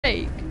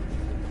sake!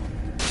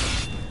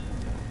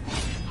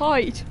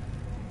 Hide!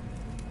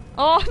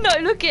 Oh no,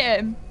 look at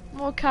him!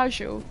 More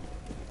casual.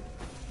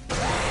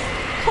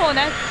 Come on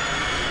then!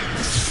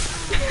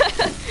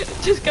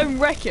 Just go and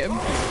wreck him.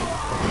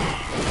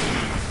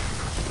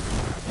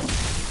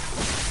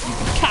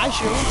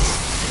 Casual.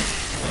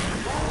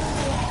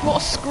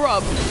 What a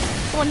scrub.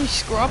 Come on, you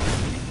scrub.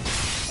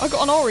 I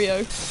got an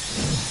Oreo.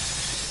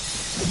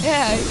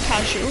 Yeah,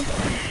 casual.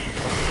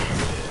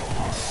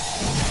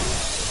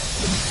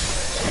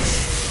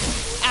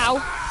 Ow.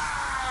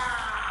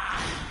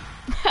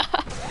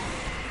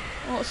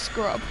 What a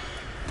scrub.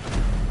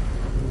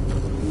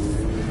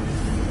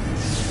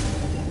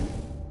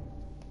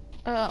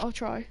 I'll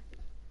try.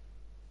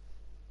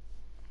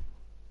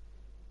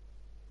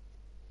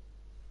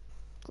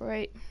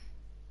 Great.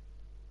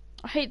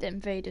 I hate that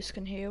invaders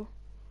can heal.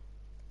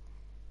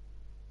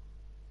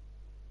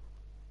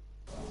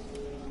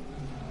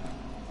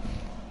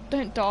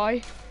 Don't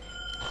die.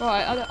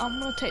 Right, I'm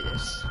gonna take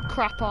this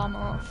crap armor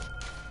off.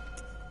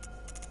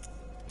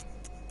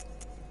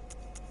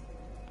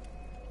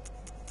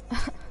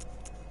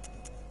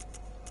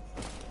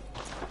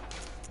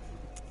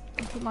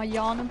 And put my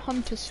Yarnum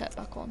Hunter set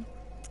back on.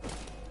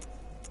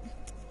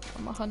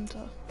 I'm a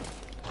hunter.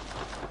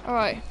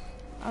 Alright,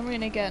 I'm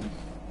in again.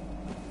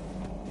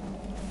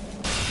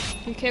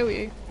 He kill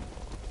you?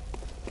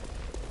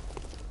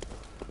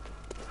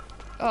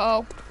 Uh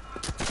oh.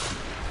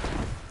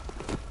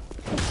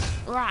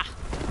 Rah.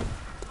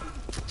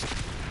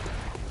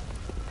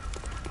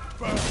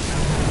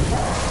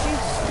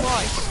 Jesus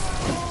Christ.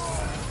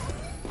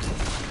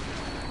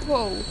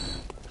 Whoa.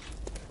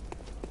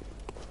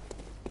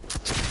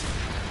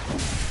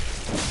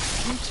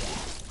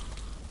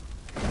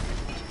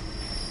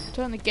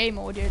 Turn the game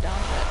audio down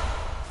a bit.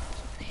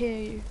 I hear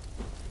you.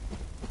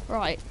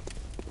 Right.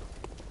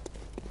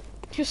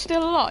 You're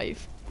still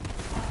alive?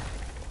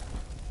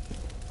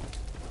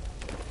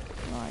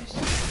 Nice.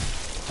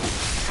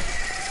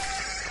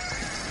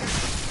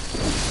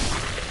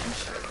 I'm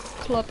just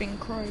clubbing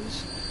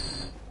crows.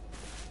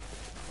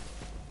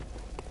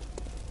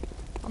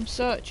 I'm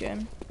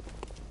searching.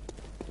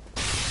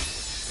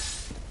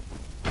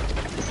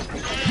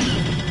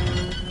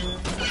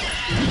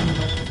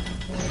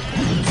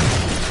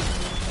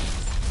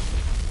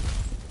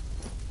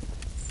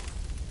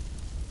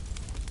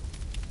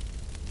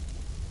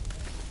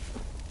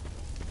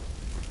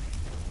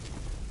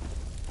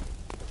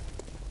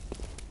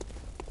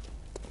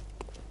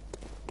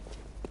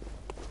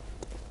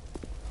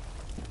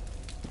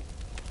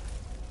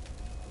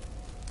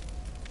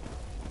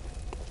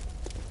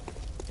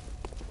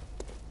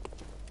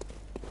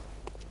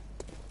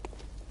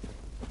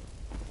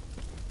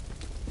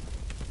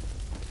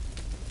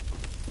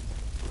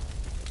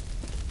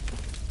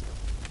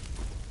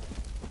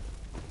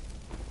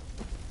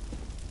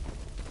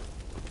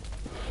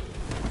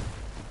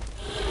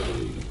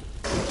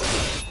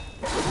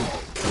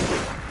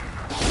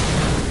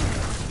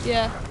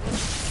 Yeah.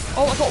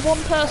 Oh, I've got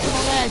one person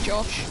on there,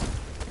 Josh.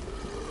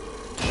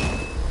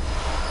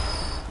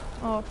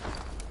 Oh.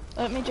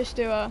 Let me just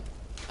do a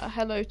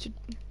hello to...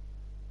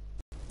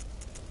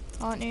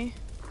 Aren't you?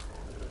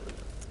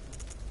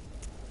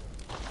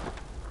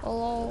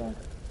 Hello.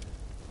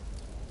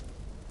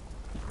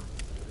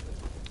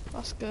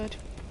 That's good.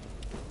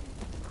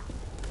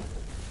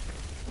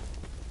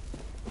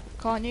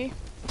 Can't you?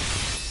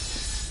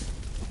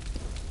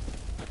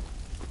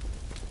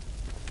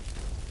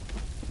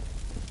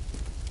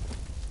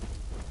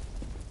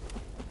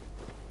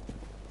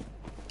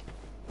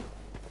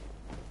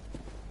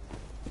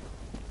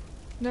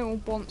 No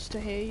one wants to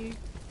hear you.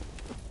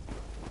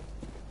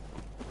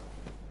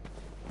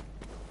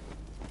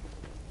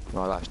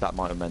 Well, that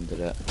might have mended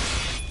it.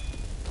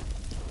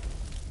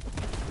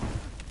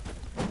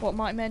 What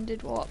might have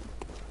mended what?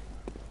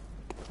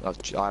 I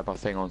have my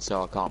thing on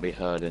so I can't be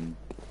heard and...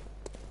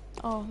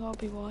 Oh, that'll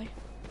be why.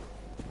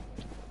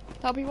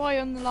 That'll be why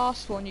on the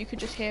last one you could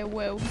just hear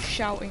Will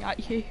shouting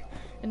at you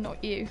and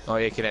not you. Oh,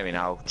 you can hear me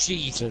now.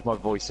 Jesus, my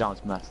voice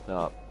sounds messed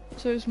up.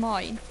 So is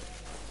mine.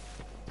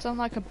 Sound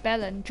like a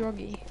bellend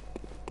druggy.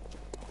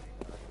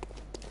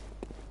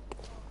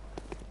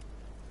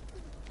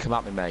 Come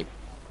at me, mate.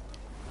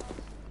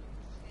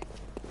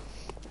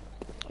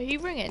 Are you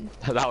ringing?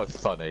 That was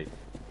funny.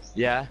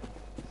 Yeah?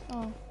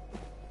 Oh.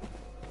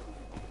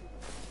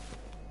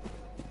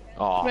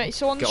 Oh. Wait,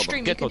 so on the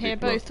stream you can hear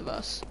both of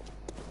us?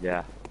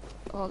 Yeah.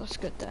 Oh, that's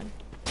good then.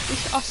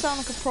 I sound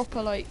like a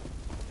proper, like,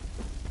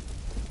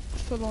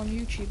 full-on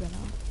YouTuber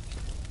now.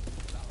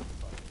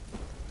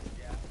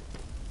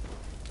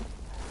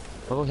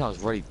 My voice sounds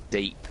really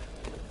deep.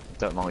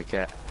 Don't like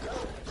it.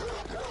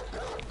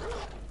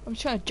 I'm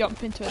trying to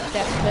jump into a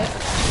death pit.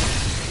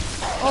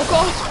 Oh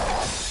god!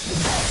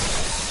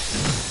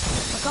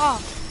 Oh my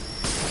god!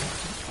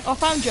 Oh, I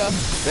found you!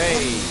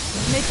 Hey!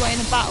 Midway in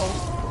a battle.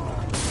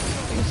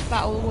 Biggest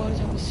battle the world's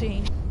ever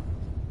seen.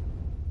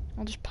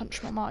 I'll just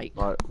punch my mic.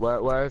 Right,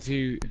 where have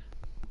you...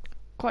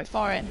 Quite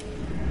far in.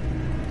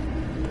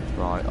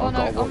 Right, Oh, I've no,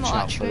 got to I'm watch not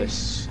out actually. for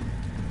this.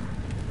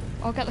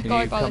 I'll get the Can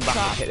guy you by come the back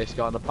trap. and hit this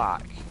guy on the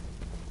back?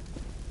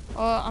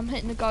 I'm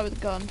hitting the guy with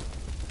the gun.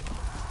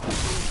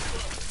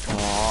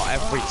 Oh,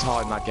 every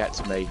time that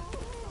gets me.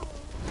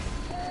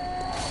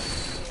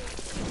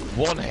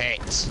 One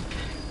hit.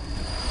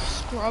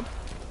 Scrub.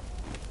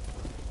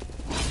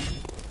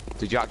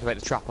 Did you activate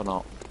the trap or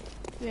not?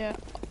 Yeah.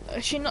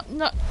 Is she not?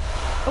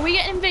 Are we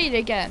getting invaded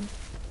again?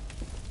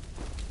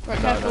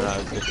 Right, No, careful.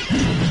 no, just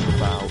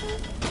about.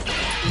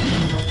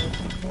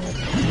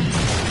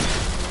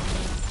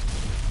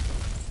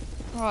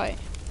 Right.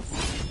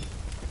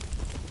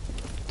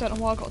 Don't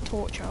know why I got a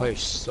torch out. I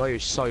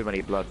use so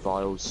many blood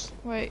vials.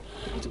 Wait,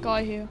 there's a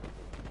guy here.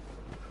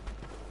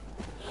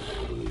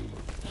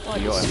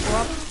 Like, You got him.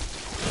 scrub.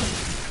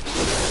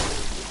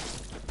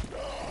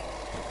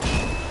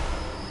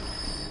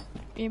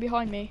 You're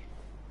behind me.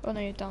 Oh no,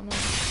 you're down there.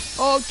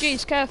 Oh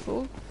jeez,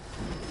 careful.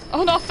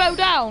 Oh no, I fell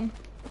down.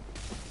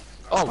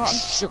 Oh, Right,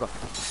 sugar.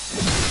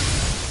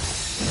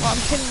 I'm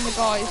killing the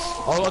guys.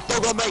 Oh, a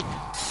dog on me.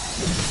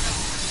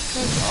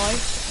 No guy.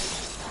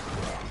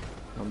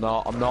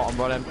 I'm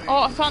running.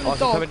 Oh, I found the Oh,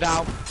 dog. coming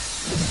down.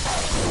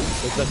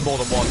 There's more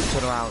than one.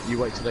 Turn around. You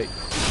wait till they...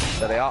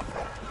 There they are.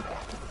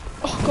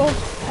 Oh god.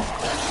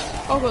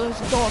 Oh god, there's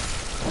a dog.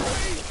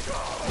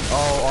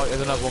 Oh,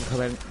 there's another one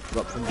coming.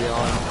 Up from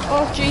behind.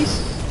 Oh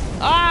jeez.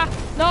 Ah,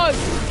 no. I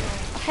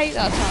hate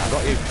that attack.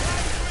 Got you.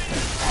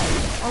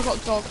 I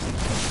got dog. I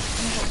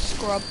got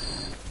scrub.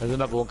 There's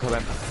another one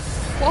coming.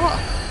 What?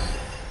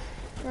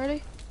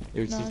 Really?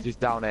 He's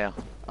down here.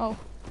 Oh.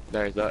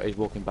 There he's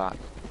walking back.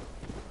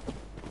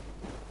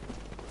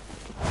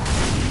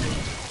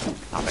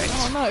 Damn it.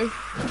 Oh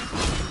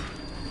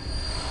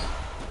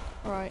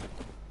no. Right.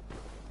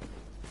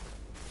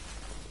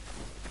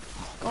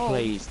 Oh.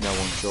 Please, no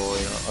one join.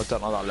 I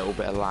don't like that little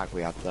bit of lag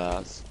we had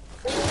there.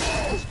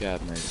 It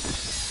scared me.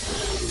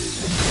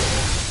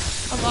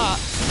 What's that?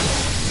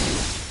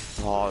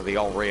 Oh, the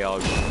Oreo.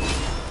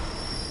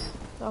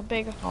 That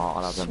big Oh,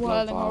 I'll have them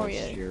blood swirling vials.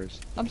 Oreo. Cheers.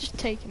 I'm just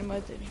taking them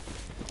with me.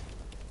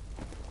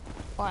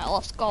 Right,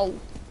 let's go.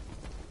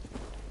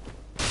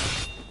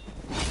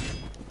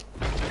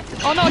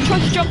 Oh no, I tried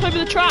to jump over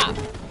the trap!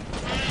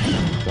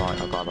 Right,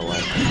 I got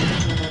away.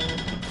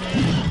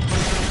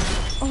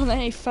 Oh, then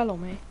he fell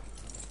on me.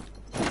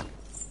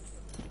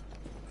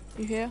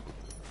 You here?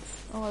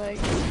 Oh, there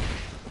you go.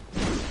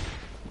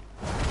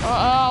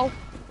 Uh-oh!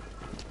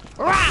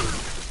 Rah!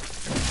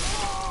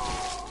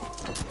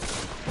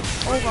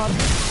 Oh god.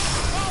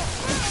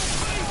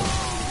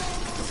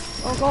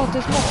 Oh god,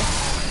 there's more.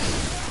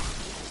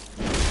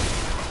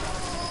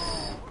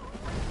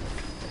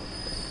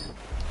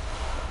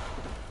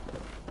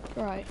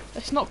 Right,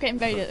 let's not get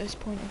invaded at this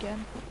point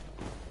again.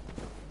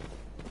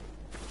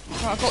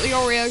 Right, I've got the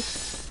Oreo.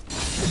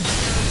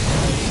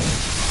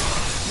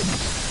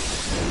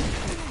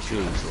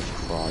 Jesus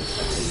Christ.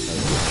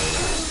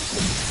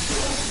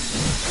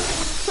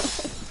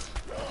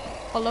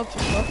 I love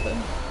this weapon.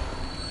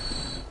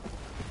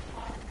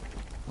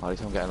 At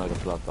least I'm getting like a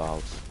blood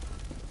vials.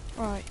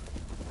 Right.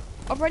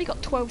 I've already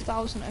got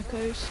 12,000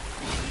 echoes.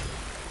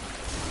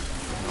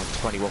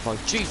 21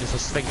 vials. Jesus,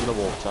 there's things in the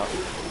water.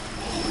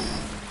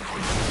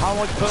 How am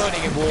I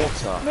burning in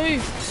water?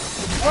 Move!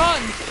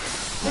 Run!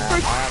 I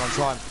am, I'm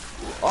trying.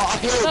 Oh, I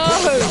killed No!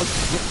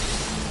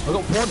 I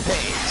got one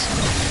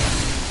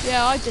hit.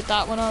 Yeah, I did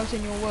that when I was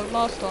in your world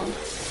last time.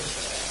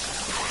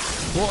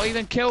 What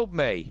even killed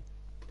me?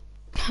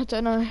 I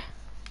don't know.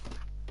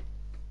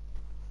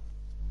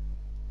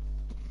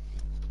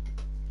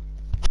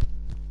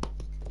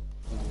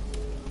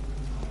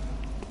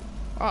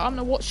 Alright, I'm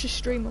gonna watch the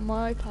stream on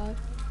my iPad.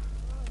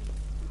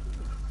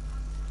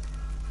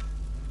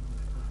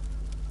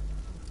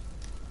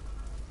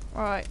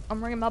 Alright,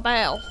 I'm ringing my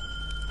bell.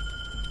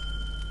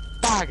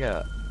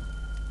 Bagger!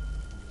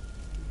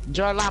 Is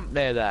there a lamp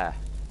near there?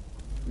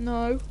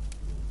 No.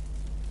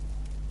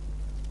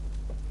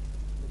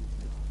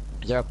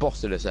 Is there a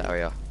boss in this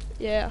area?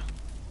 Yeah.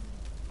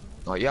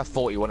 Oh, you have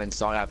 41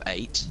 inside, I have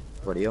 8.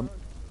 Brilliant.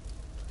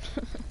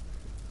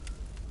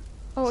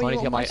 Oh, So I are need you to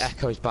get on my my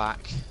echoes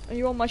back. are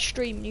you on my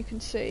stream and you can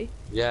see?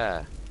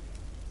 Yeah.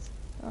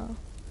 Oh.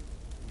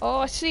 Oh,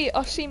 I see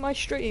my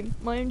stream,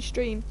 my own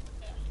stream.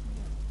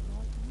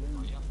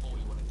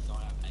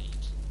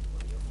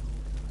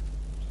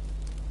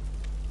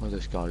 Where's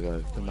this guy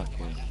go? Come back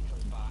here.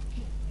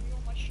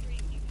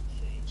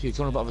 He's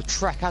gone a bit of a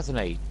trek, hasn't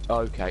he?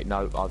 Okay,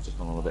 no, I've just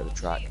gone on a bit of a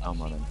track.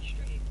 I'm running.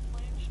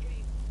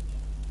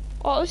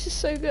 Oh, this is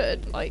so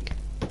good. Like,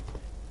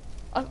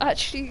 I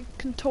actually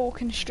can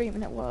talk and stream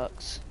and it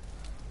works.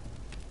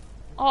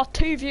 Oh,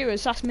 2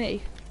 viewers, that's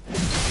me.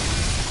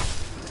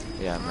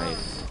 Yeah, mate.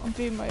 I'm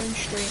viewing my own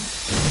stream.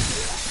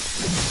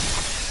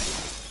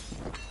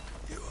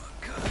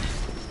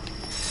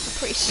 I'm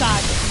pretty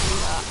sad that I can do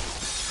that.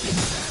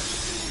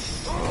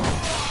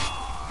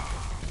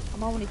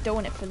 I'm only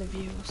doing it for the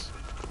views.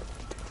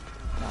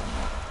 No, I'm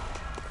not.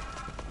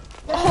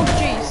 Oh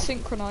jeez,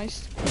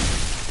 synchronized.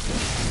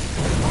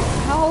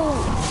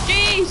 Oh,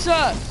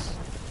 Jesus!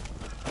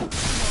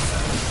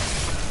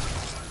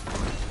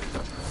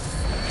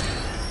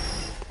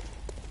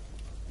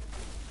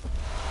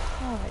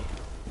 Alright.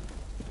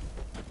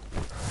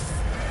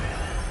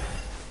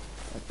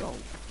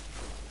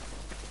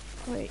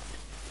 Wait.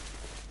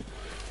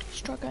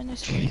 Let's try going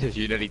this way. Jesus,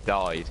 you nearly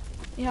died.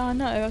 Yeah, I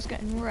know, I was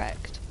getting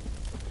wrecked.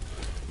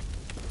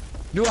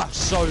 You have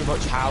so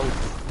much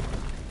health.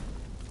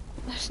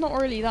 It's not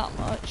really that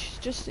much, it's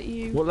just that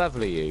you... What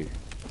level are you?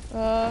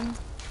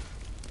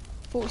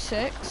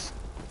 46.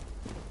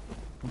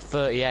 I'm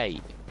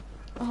 38.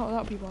 Oh,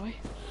 that'll be why.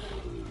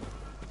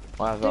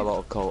 I have a lot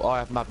of coal. I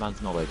have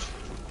Madman's knowledge.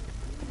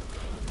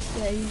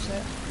 Yeah, use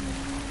it.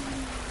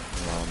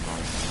 Oh,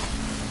 nice.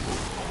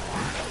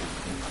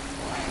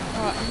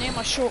 Alright, I'm near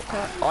my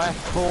shortcut. I have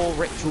 4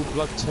 ritual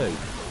blood too.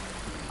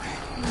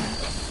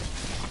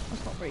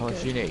 That's not very How good.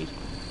 much do you need?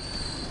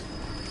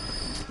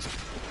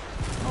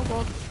 Oh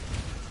god.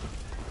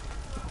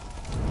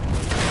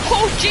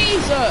 Oh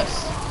Jesus!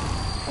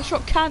 I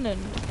shot cannon.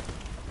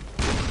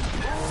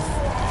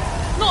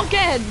 Not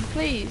again,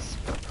 please.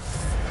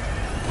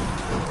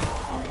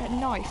 I'll get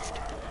knifed.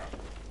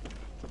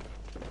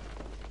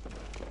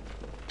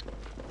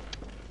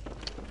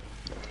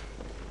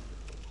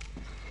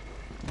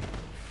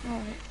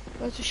 Alright,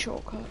 where's the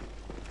shortcut?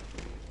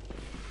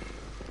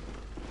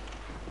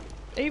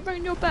 Are you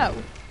ringing your bell?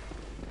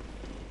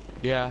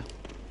 Yeah.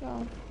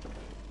 Oh.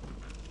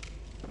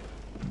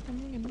 I'm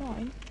ringing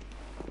mine.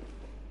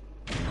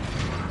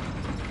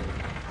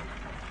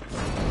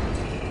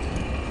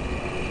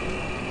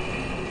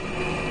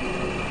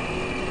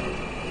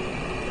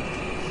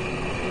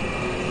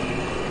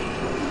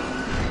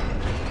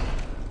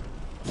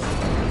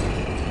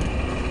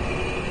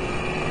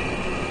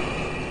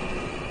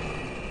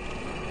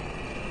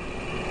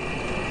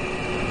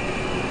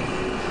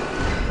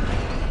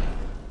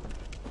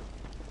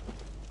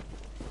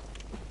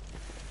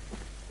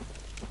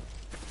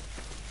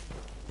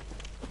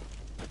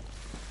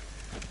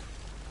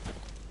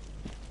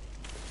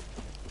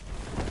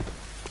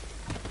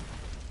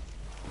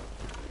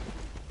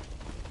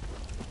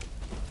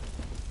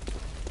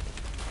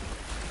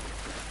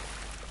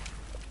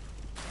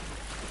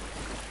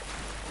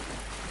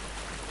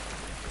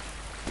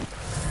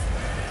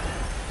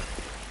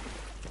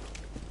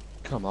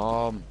 Come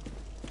on.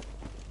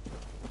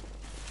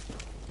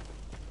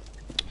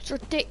 It's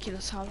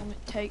ridiculous how long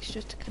it takes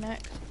just to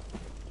connect.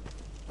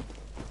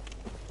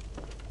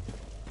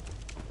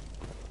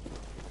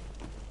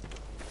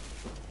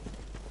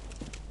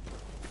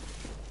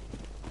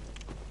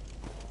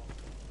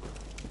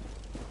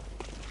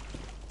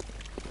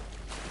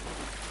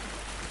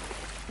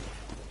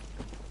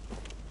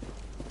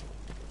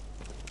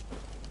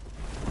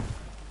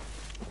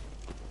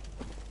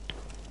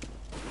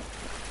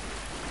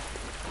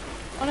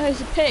 Oh no,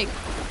 there's a pig.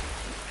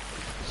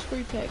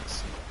 Screw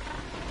pigs.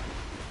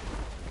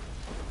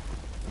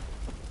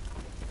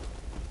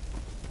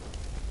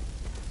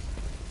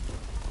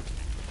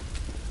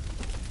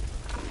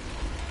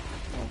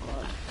 Oh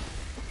god.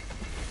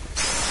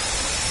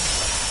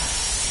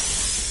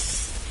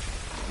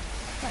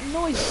 That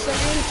noise is so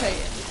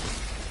irritating.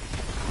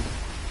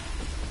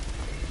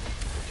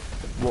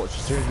 Watch,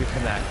 as soon as we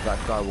connect, that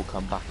guy will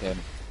come back in.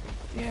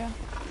 Yeah.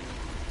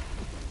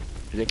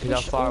 Is it We because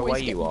how should far always away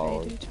get you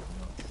are? invaded.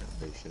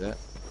 Should it?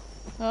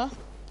 Huh?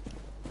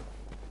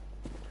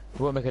 It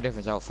won't make a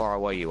difference how far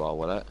away you are,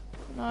 will it?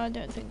 No, I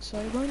don't think so.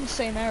 We're in the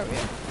same area.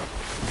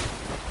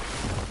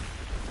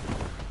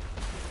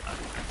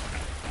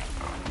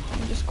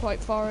 I'm just quite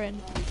far in.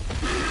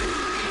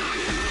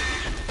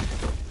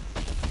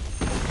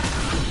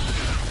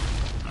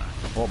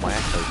 Oh, my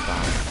echo's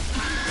down.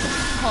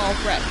 Oh,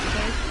 wreck,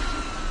 dude.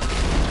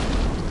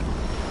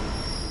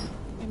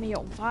 Give me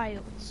your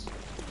vials.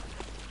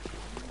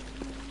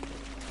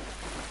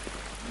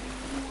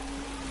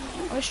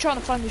 I was trying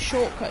to find the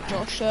shortcut,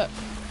 Josh, that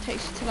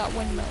takes you to that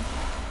windmill.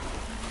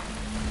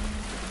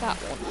 That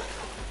one.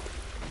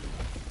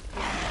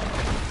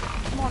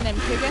 Come on then,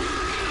 piggy.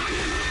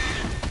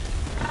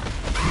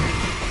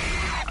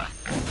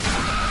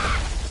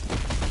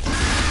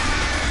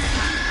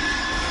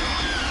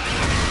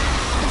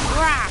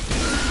 Rah!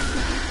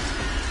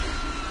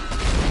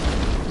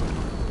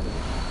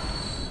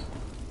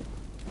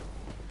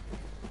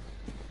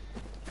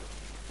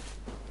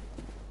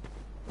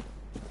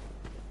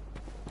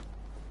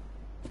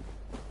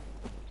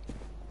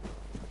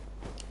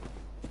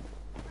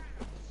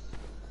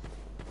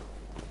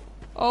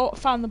 Oh, I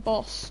found the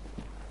boss.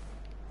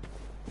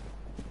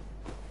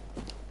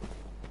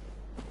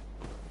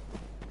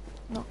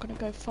 Not gonna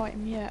go fight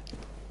him yet.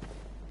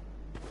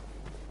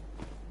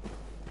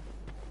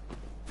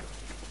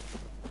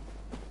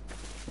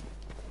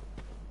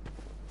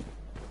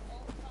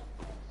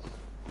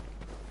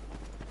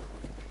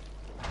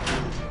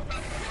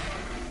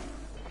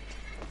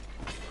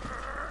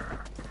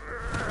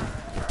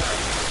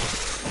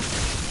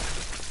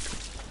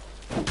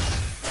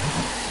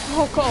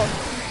 Oh god.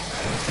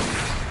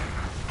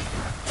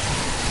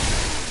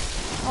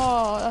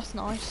 Oh, that's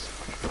nice.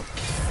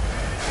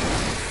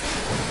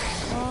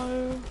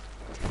 No.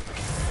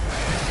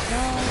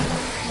 No,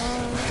 no.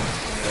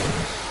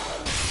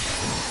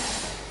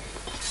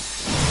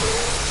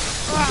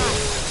 Ah.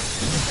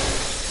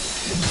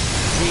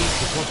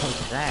 Jesus, what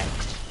comes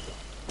next?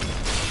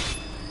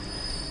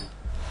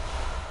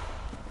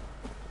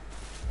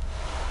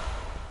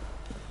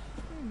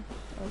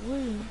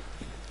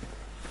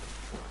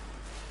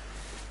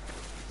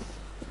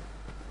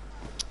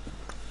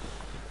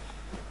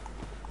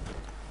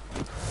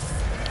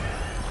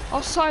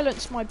 I'll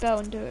silence my bell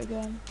and do it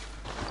again.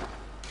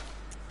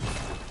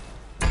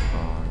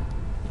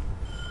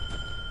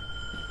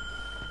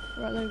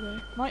 Right, there we go.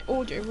 My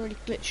audio really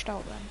glitched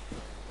out then.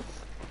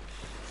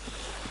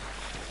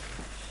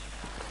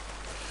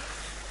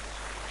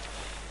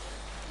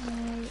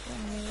 No,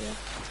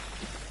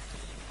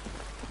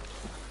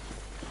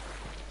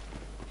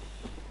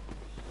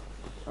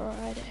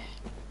 alrighty.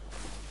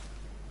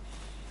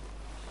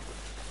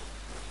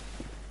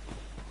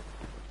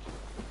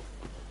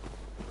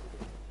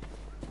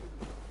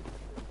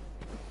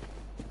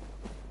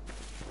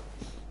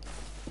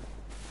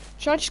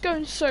 Should I just go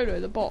and solo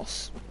the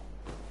boss?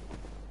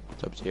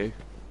 It's up to you.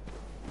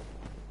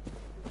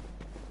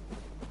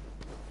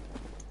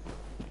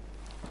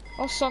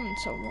 I'll summon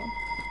someone.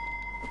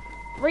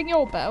 Ring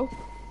your bell.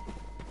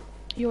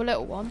 Your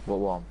little one. What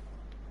one?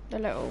 The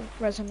little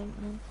resonant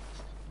one.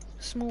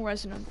 Small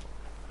resonant.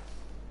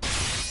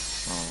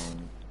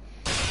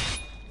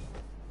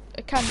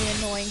 It can be an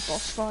annoying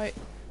boss fight.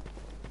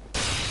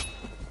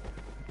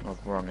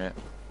 I've rung it.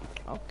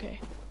 Okay.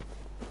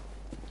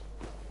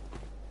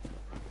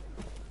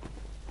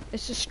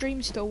 Is the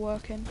stream still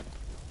working?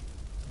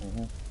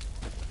 Mm-hmm.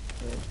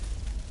 Good.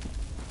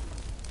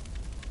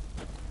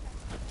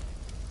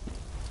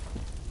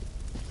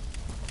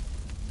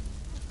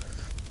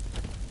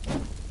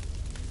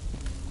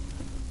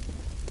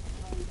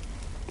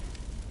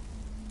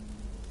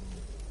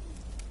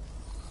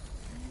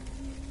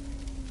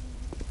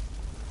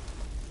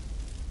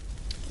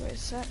 Wait a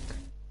sec.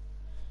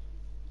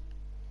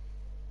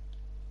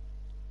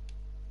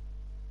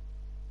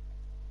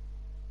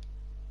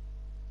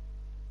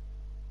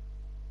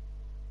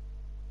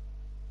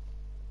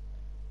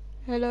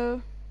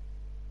 Hello?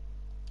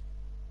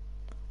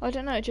 I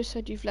don't know, it just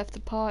said you've left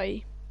the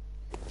party.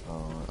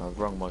 I've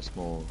rung my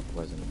small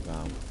resonant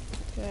bell.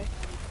 Okay.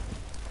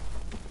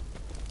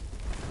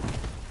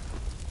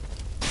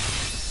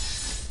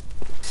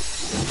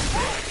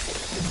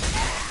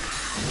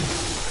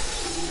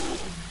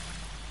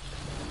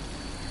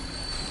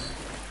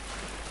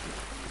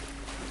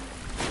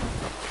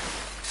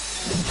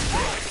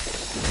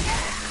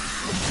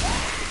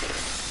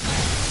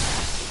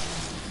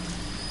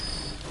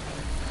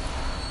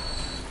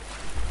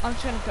 I'm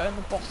just gonna go in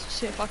the boss to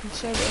see if I can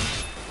solo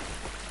him.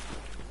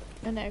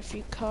 And then if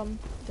you come,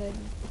 then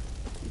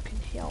you can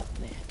help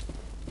me.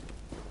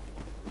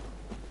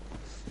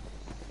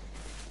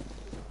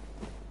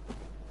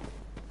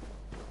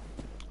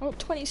 I got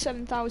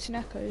 27,000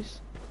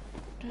 echoes.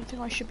 I don't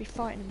think I should be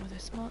fighting him with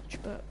this much,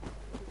 but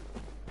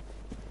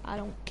I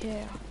don't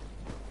care.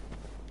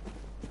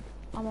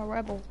 I'm a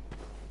rebel.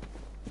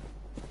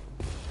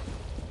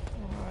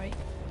 Alright.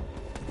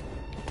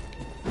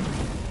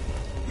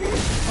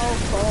 Oh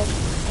god,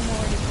 I'm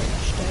already pretty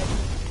much dead.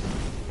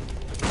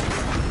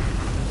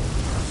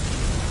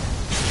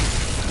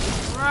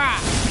 Rah!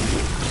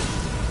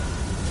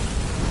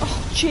 Oh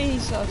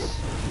Jesus!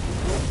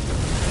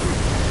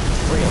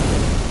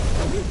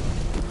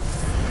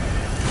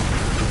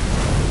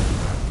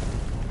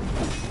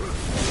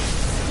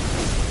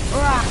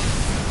 Rah!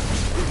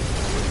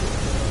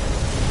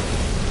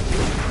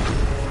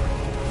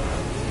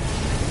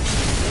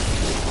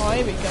 Oh,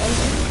 here we go.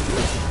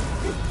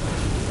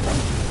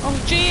 Oh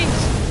jeez!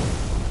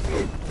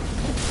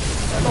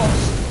 I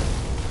lost.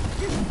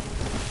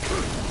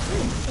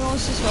 To be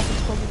honest, this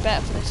weapon's probably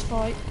better for this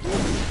fight.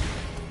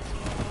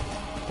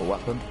 What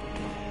weapon?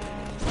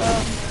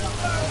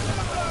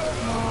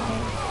 My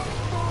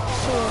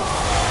sword.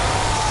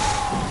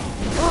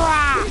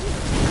 Rah!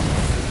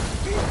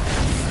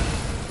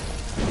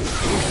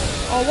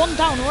 Oh, one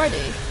down already.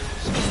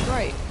 This is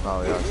great.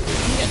 Oh yeah. You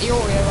can get the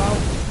Oreo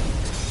out.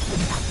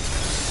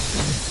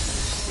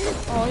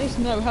 Oh, he's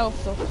no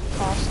health though,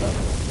 faster.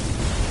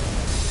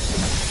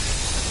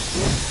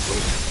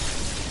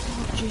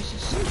 Oh,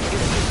 Jesus.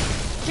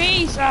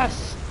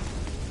 Jesus!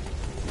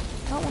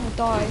 I don't want to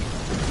die.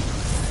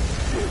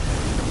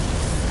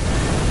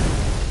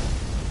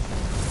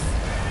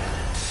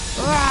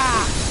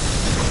 Rah!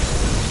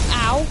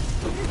 Ow!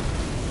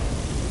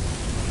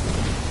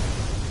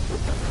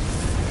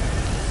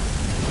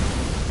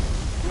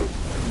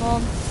 Come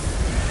on.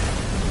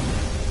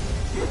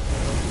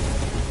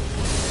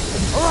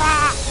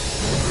 Rah!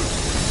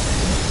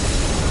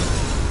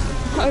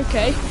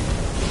 Okay.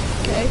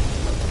 Okay.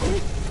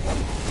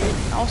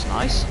 That was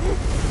nice.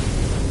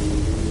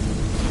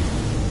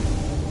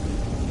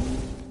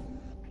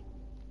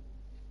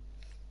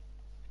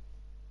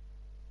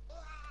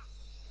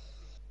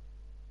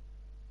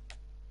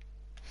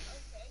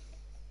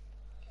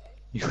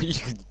 You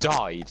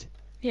died.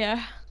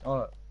 Yeah.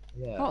 Oh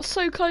yeah. That was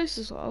so close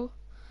as well.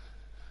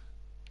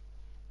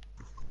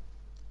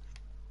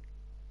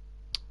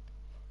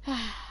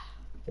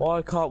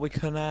 Why can't we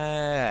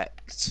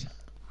connect?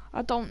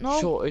 I don't know.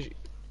 Sure,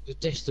 the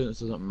distance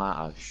doesn't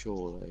matter,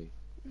 surely.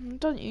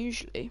 Don't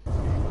usually.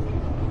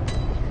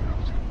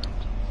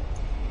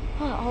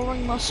 Right, I'll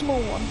ring my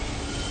small one.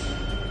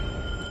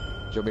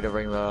 Do you want me to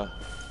ring the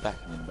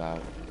beckoning bell?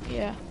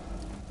 Yeah.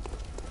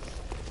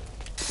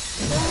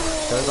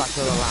 Go back to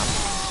the lamp.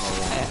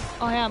 Oh,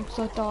 I am, because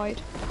I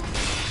died.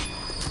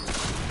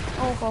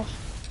 Oh gosh.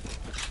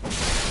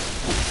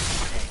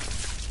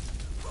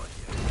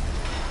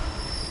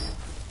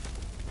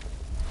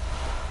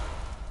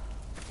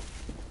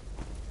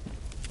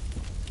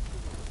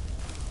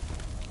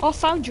 I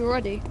found you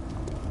already.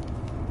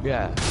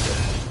 Yeah.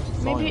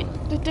 Maybe Finally.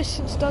 the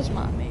distance does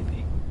matter,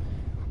 maybe.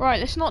 Right,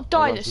 let's not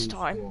die this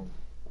time.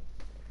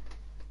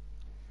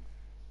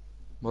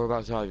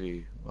 Whereabouts are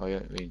you? Oh, you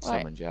haven't been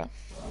summoned yet.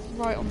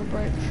 Right on the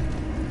bridge.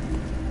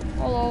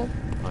 Hello.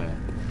 Oh, yeah.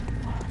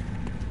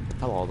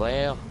 Hello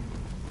there.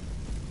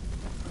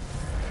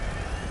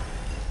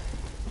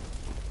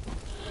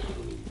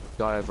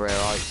 Guy over here,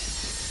 right?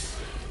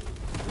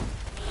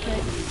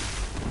 Okay.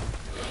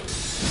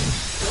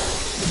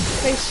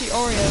 Face the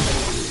Oreo.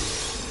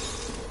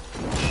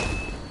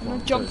 I'm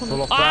gonna jump on the.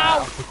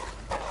 Ow!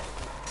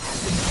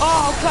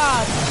 Oh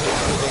god! I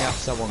think have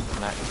someone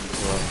connected to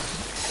us.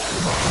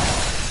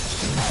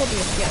 Probably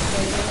have to get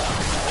away.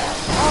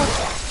 Oh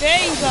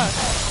Jesus!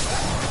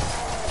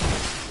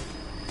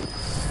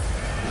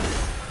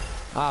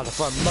 Ah, they're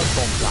throwing mud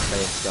bombs at me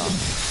and stuff.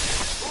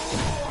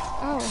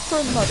 Oh,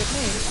 throw mud at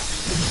me.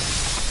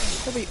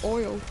 Probably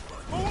oil.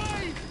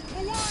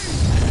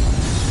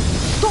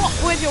 Stop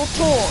with your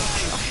torch!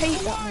 I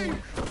hate that move.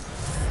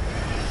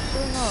 So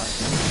nice.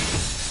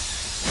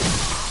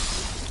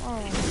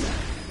 Oh.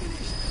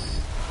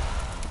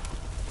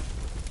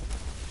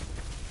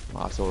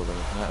 That's all of them,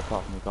 isn't it?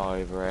 Apart from the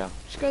guy over here.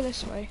 Just go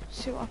this way.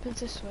 See what happens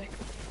this way.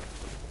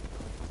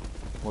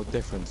 What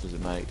difference does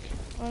it make?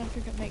 I don't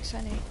think it makes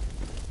any.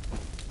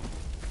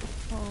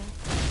 Oh.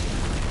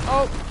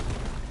 Oh!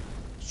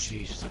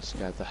 Jesus, that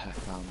scared the heck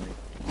out of me.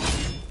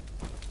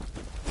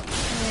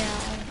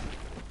 Yeah.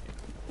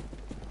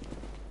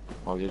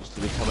 Oh, did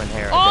we come in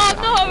here? Oh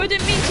no! I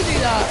didn't mean to do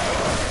that!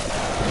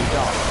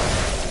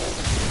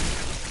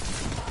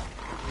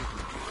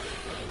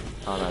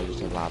 Oh no,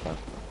 just a ladder.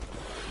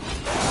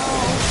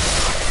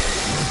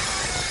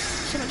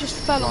 Something just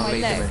fell on my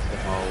leg.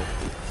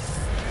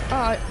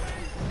 Alright.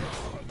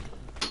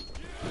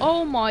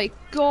 Oh my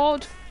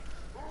god!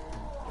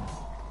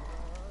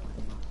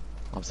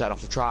 I'm setting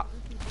off the trap.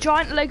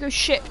 Giant Lego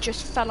ship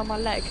just fell on my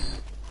leg.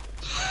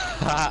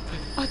 I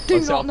do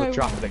not know. I set off the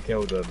trap and it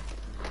killed them.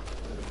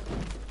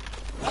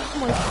 Oh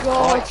my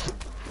god!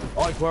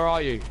 Ike, where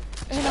are you?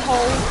 In a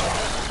hole.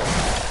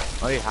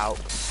 I need help.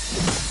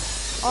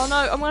 Oh no,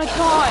 I'm gonna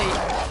die!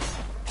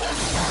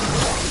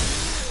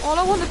 All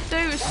I want to do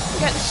is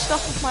get the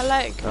stuff off my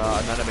leg.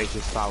 An enemy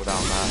just fell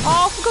down there.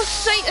 Oh, for God's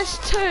sake, there's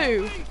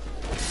two!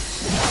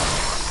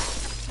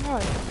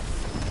 Right.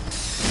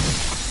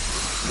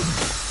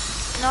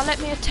 Now let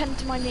me attend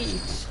to my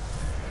needs.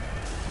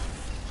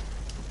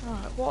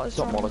 Alright, what is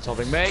Stop wrong?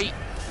 molotoving me!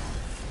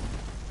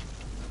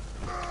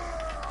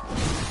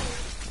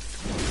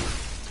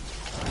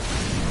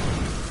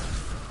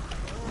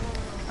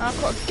 I've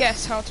got to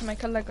guess how to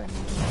make a Lego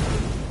model.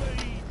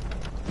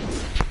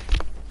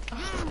 Oh,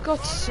 for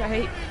God's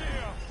sake.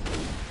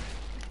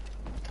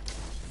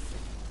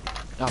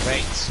 Oh,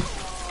 mate.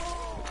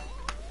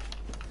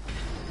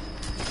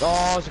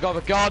 Oh, he's got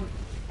a gun!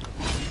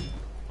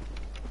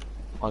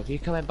 Oh, are you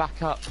coming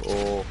back up,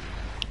 or...?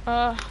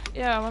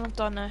 Yeah, when I've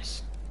done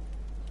this.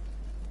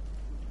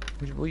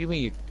 What do you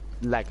mean, you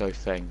Lego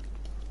thing?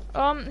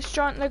 This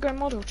giant Lego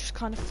model just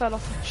kind of fell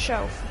off a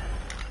shelf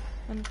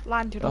and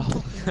landed on top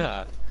of me.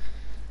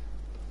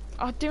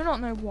 I do not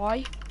know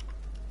why.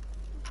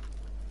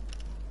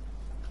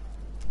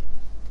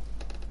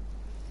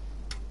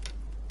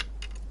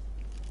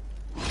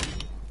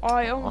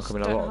 I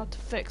honestly don't know how to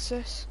fix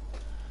this.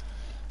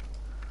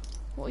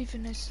 What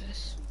even is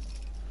this?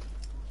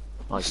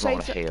 I'll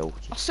save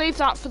I'll save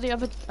that for the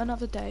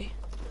another day.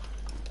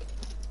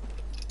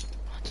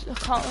 I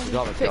can't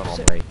really fix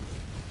it. Me.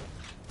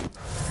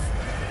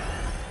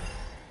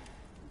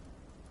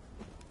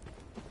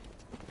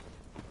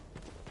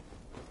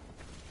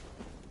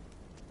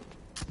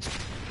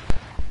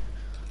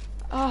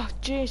 Oh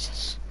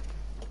Jesus!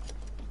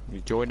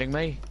 You joining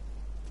me?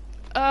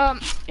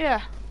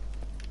 Yeah.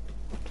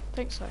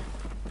 Think so.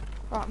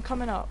 Right, I'm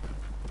coming up.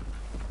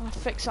 I'll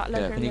fix that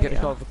Lego. Yeah, can you later.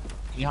 get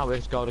can you help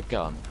us got a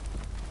gun?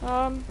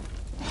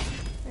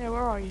 Yeah,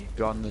 where are you?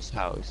 Gun this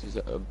house.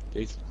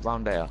 It's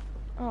round there.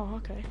 Oh,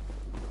 okay.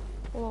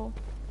 Well.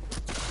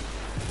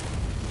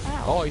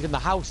 Ow. Oh, he's in the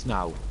house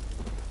now.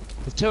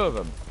 There's two of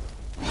them.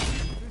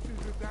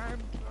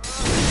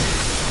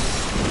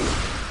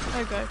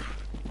 There you go.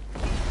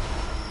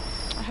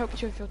 I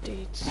helped you with your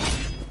deeds.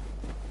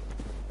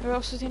 Who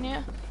else is in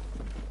here?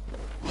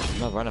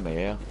 Another enemy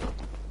here.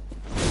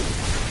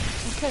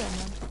 I'll kill him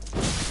then.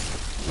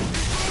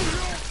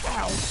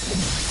 Ow.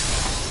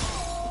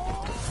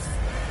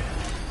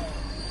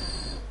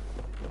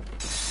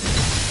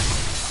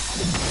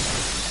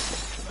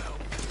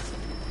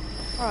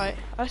 Alright,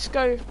 let's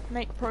go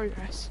make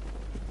progress.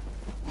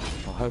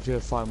 I hope you'll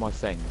find my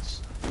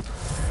things.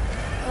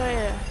 Oh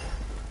yeah.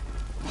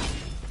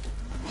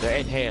 They're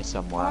in here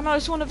somewhere. Oh no,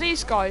 it's one of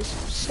these guys.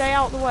 Stay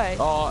out the way.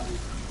 Oh,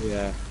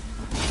 yeah.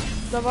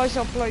 Otherwise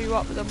I'll blow you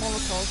up with a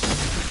Molotov.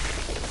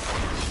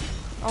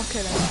 I'll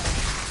kill him.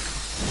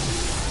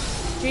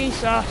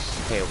 Jesus.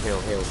 Heal.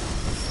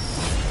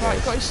 Right,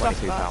 got his stuff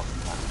back.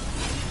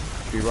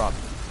 22,000. Should we run?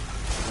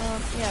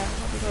 Yeah,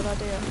 that'd be a good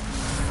idea.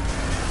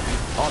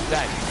 Oh, I'm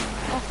dead.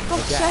 Oh, for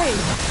God's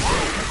sake.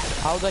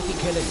 How do they keep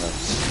killing us?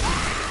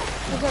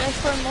 Because they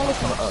throw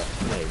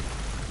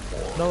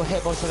molotovs. No,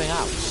 hit by something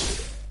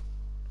else.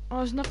 Oh,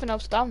 there's nothing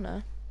else down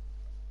there.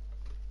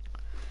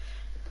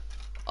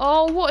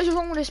 Oh, what is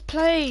wrong with this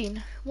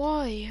plane?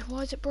 Why?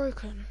 Why is it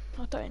broken?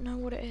 I don't know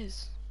what it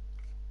is.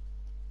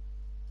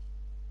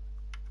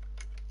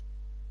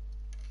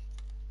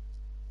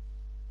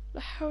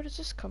 The hell does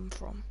this come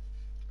from?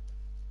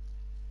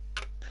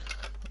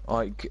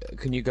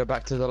 Can you go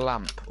back to the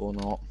lamp or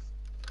not?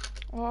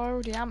 Oh, I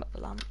already am at the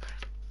lamp.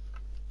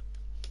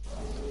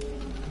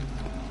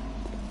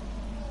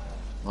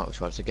 Right, we'll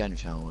try this again,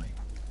 shall we?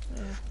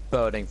 Yeah.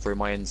 Burning through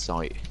my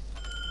insight.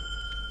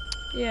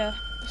 Yeah,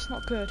 that's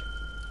not good.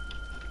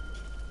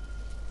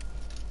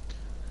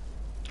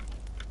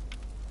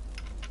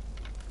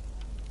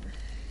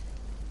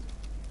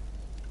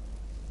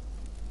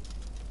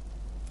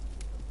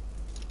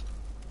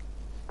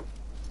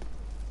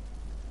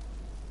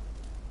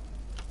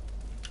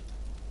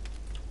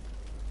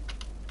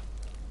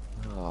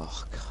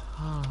 Oh,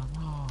 come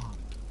on.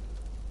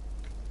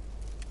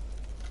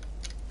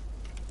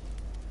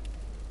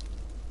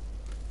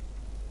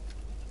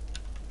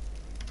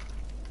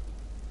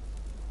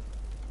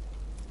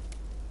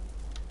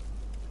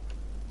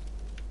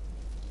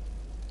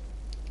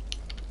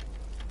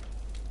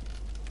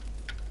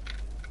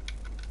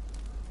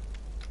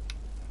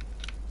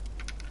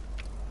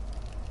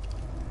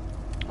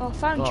 Oh, I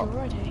found you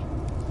already.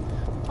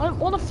 I don't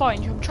want to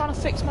find you, I'm trying to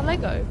fix my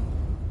Lego.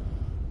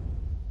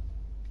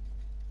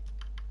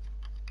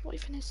 What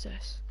even is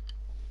this?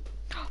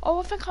 Oh,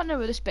 I think I know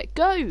where this bit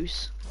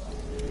goes.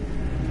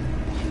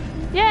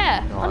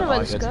 Yeah, I know where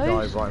this goes.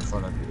 There's a guy right in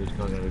front of you. There's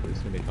going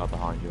to be a guy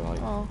behind you, right?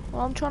 Oh,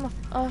 well, I'm trying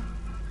to...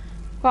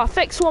 Right,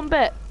 fix one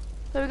bit.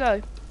 There we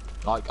go.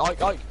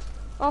 Ike!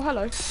 Oh,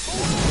 hello.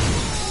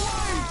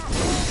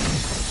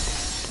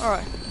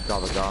 Alright.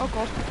 Got the gun. Oh,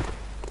 God.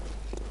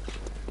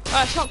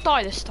 Let's not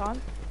die this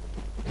time.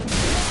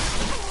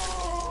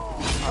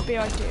 That'd be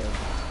ideal.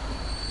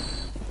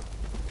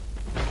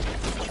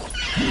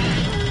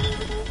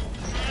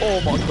 Oh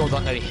my God,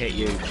 that nearly hit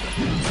you.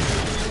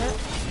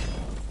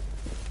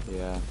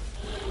 Yeah.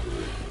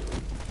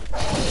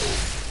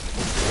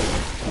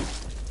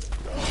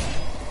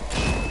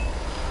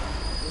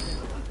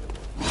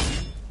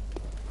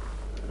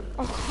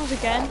 Oh, God,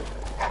 again.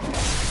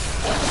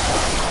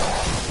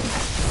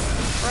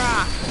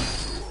 Rah.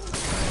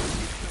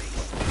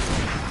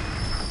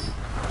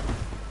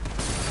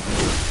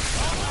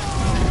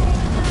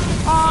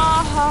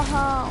 Ah ha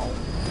ha.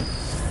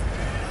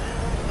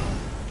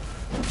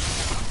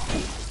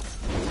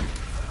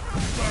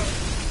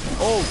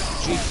 Oh,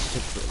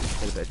 Jesus,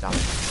 did a bit of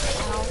damage.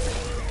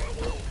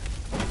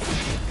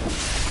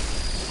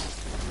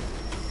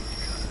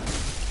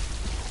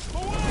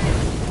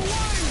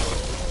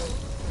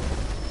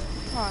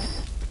 Right.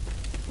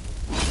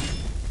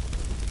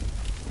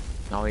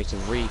 Now I need to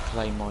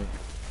reclaim my...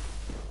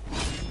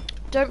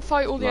 Don't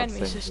fight all the Blood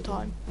enemies things this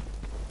time.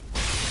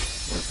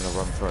 We're just gonna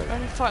run through.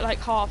 Only fight like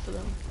half of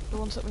them. The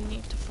ones that we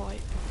need to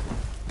fight.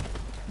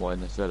 What, in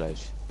this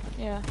village?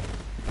 Yeah.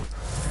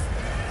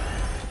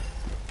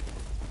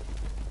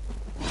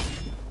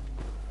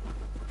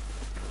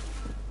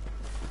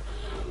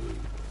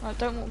 Right,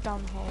 don't walk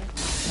down the hole.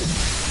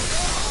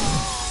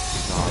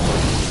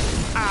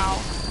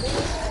 Ow.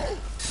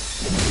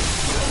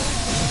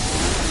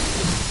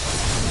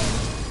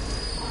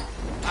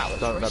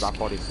 Don't let that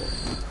body fit.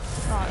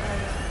 Right, there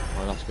we go.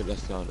 Well, that's good,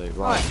 let's go, dude.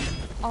 Right,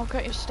 I'll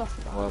get your stuff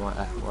back. Where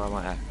are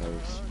my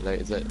echoes?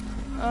 Is it?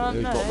 No,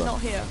 Who's got they're them? not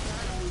here.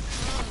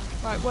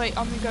 Right, wait,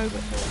 I'm gonna go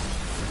with him.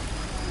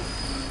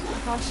 I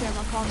can't see him,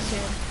 I can't see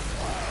him.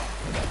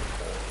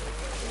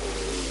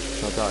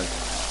 Shall I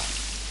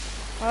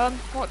go?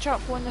 Watch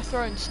out for when they're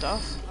throwing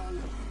stuff.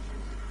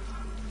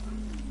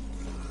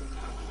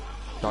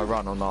 Shall I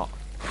run or not?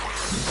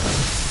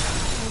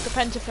 It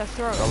depends if they're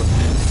throwing.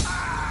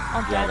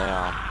 I'm Yeah, dead. they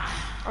are.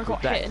 I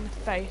got You're hit dead. in the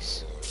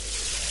face.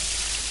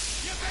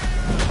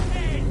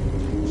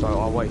 So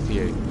I'll wait for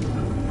you.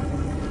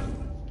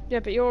 Yeah,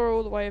 but you're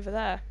all the way over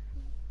there.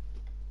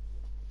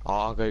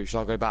 I'll go.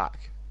 Shall I go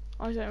back?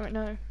 I don't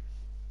know.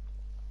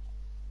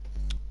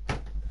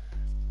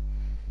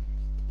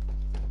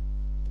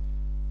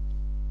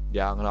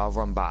 Yeah, I'll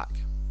run back.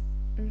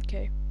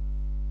 Okay.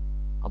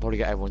 I'll probably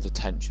get everyone's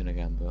attention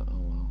again, but oh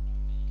well.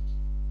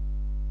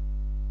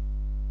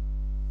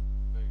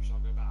 Shall I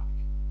go back?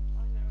 I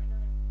don't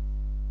know.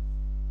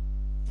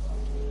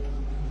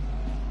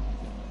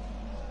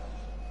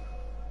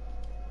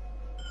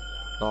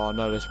 Oh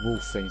no, this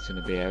wolf thing's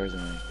gonna be here, isn't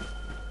he?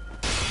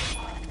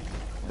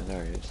 Yeah,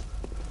 there he is.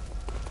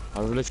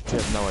 I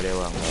literally have no idea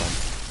where I'm going.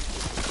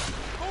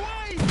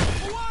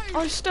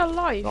 Oh, he's still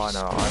alive. No, I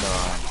know.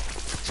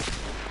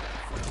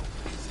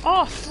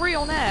 Oh, 3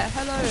 on air.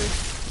 Hello.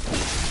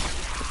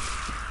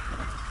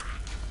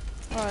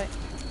 Right.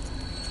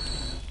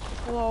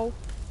 Hello.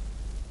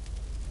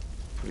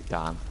 Put it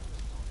down.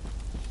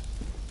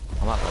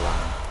 I'm at the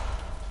land.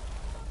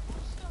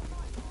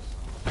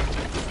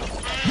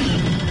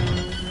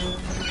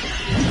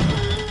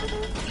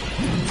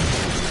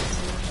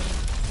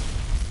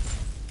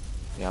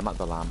 Yeah, I'm at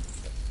the lamp.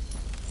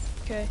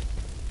 Okay.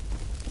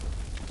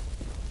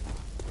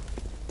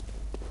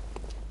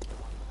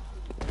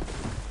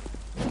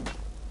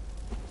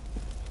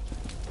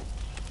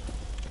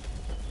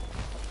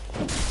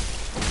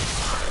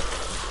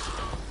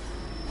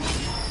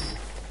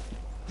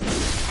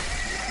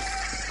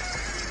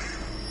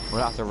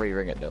 We'll have to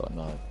re-ring it, do it?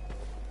 No.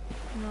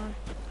 No.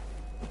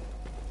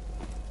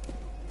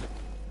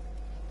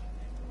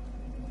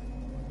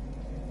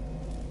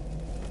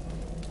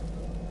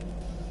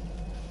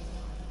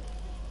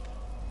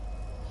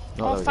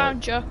 Oh, I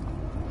found you.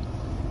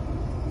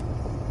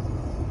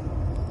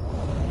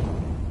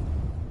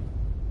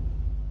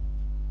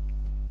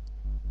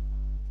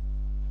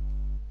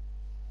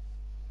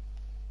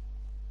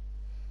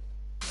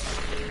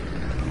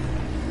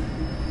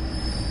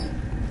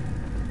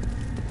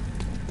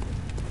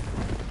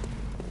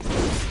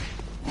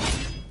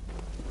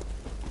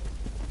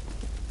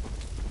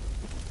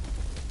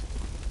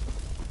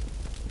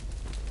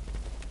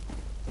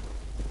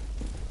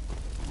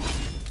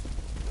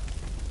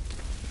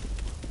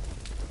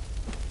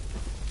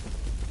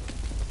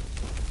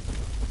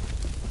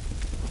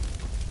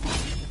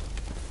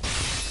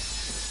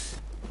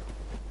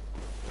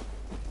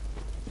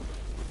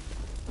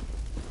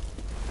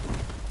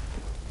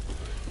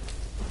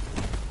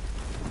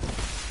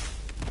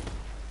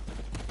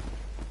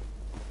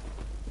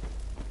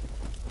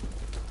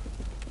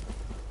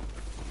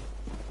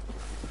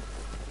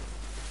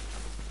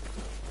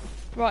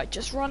 Right,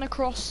 just run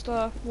across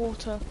the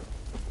water.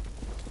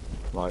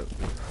 Right.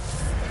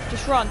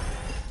 Just run.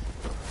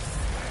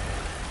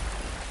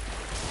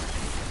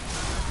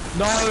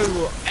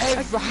 No!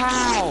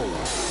 How?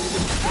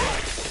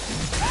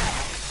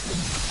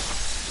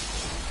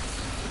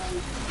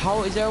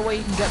 How is there a way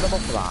you can get them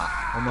off of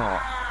that? Or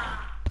not?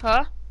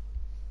 Huh?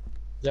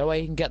 Is there a way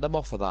you can get them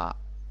off of that?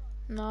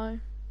 No.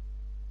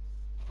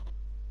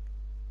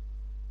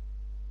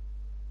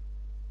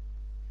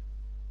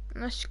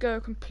 Unless you go a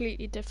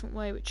completely different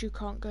way, which you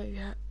can't go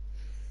yet.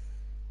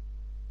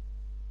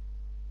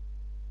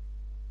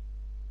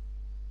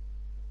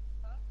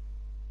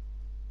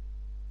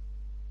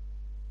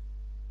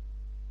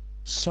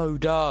 So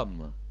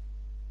dumb.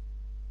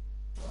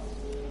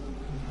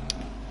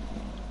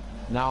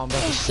 Now I'm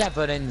level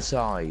 7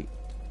 inside.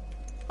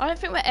 I don't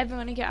think we're ever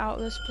going to get out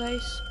of this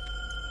place.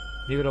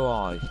 Neither do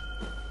I.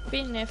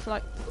 Been there for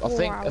like I 4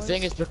 think hours.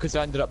 it's because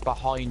I ended up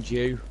behind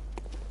you.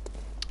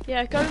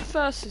 Yeah, go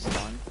first this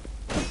time.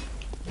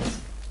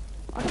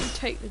 I can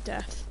take the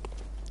death.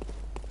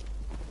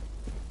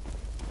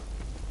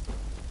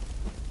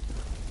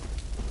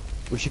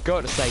 We should go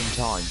at the same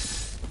time.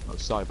 Like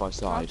side by I'll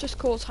side. just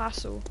cause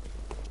hassle.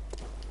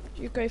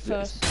 You go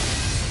first.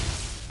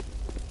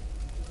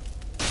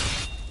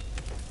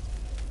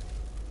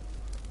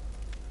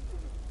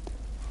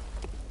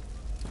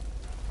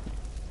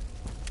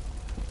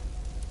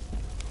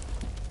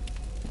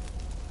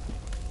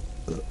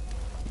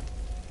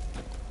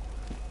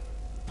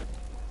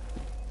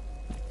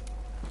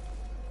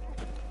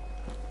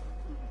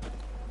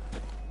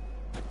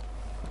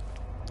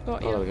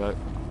 Got Oh, there we you. go.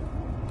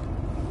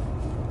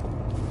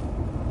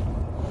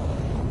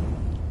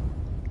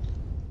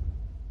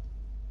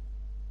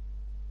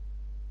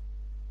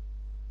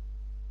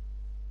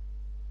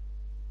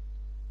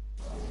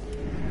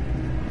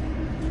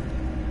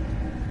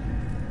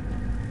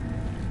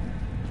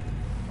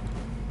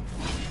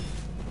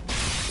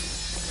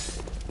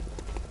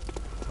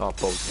 Oh,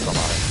 balls, come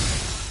on.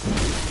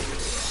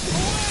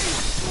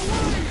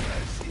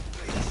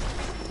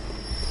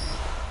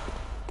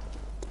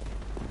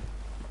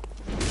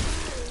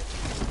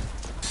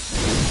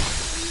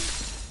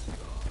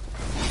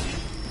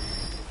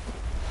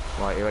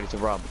 Right, you ready to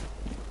run?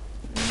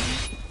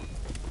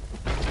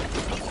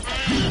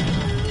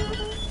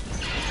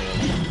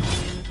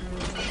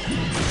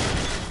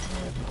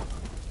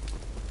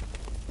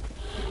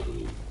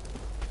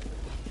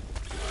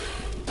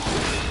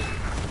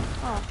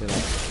 Oh. Do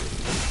that.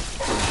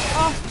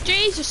 Oh,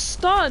 Jesus,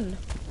 stun!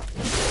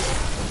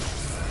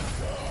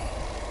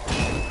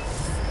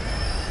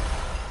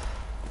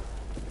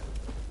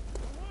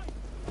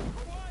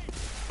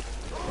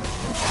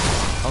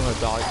 I'm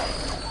gonna die.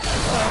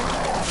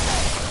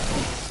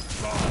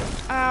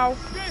 Ow.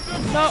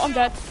 No, I'm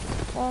dead.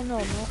 Oh, no,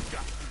 I'm not.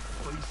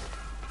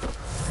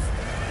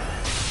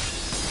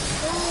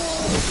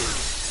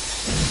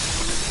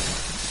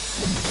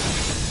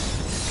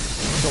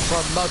 Stop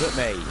throwing mud at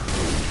me.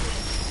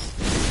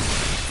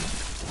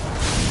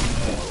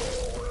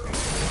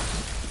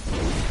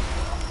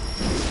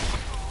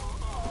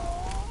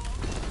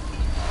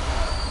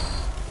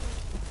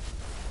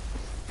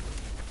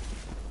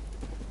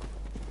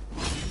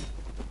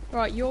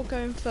 Right, you're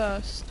going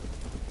first.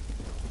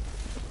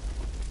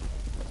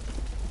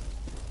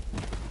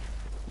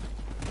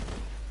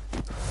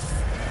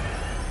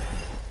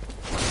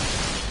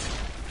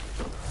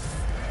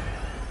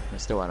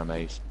 there's still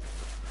enemies.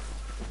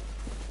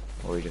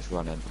 Or are you just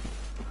running?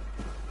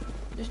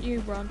 Just you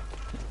run.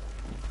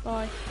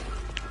 Bye.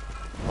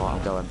 Alright,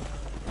 I'm going.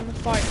 I'm gonna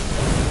fight.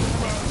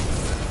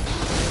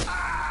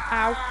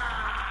 Ow.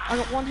 I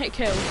got one hit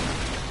kill.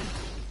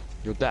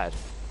 You're dead?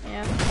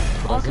 Yeah.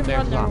 Well, I can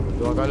run now.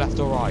 Do I go left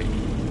or right?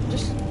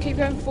 Just keep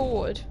going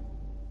forward.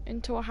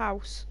 Into a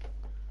house.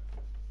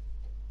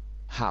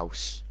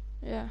 House?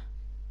 Yeah.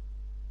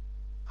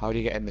 How do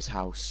you get in this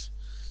house?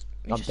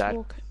 You I'm just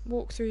dead.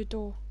 walk through the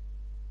door.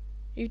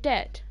 You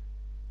dead?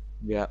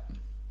 Yeah.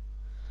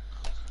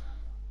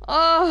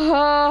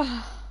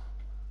 Oh,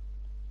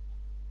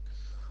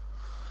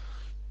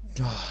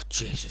 Oh,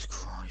 Jesus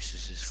Christ,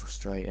 this is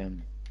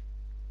frustrating.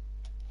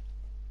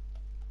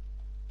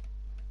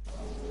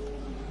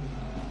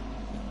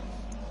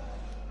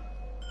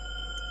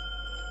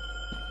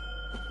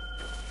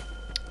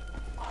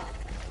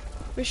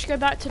 we should go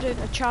back to the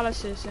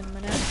chalices in a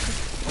minute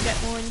to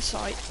get more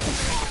insight.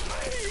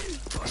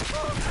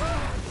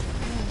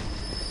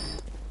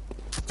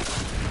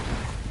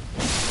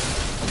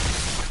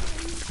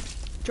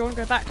 Do you want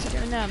to go back to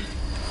doing them?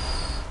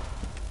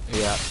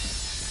 Yeah.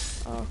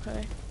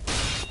 Okay.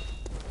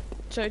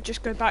 So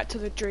just go back to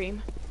the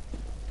dream.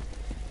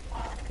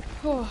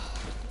 Oh.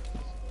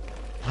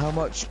 How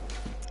much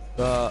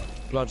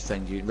blood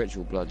thing do you,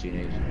 ritual blood do you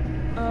need?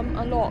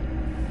 A lot.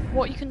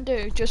 What you can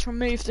do, just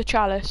remove the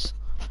chalice.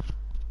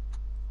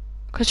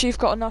 Because you've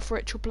got enough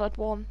ritual blood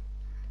 1.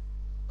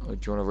 Oh,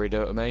 do you want to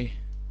redo it to me?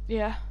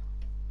 Yeah.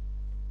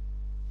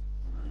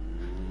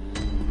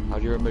 How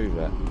do you remove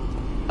it?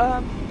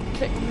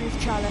 Click remove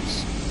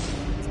chalice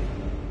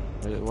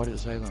Why did it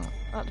say that?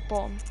 at the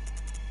bottom.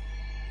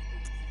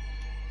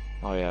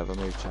 Oh yeah,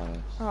 remove chalice.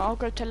 Alright, I'll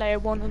go to layer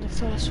 1 on the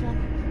first one.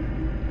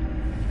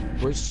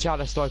 Which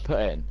chalice do I put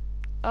in?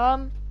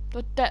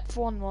 The depth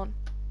 1.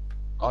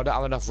 I don't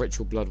have enough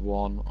ritual blood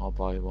 1, I'll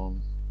buy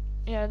one.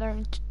 Yeah, they're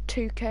in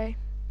 2k.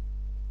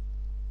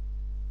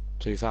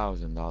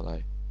 2,000 are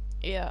they?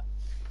 Yeah.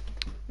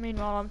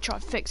 Meanwhile, I'm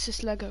trying to fix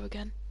this Lego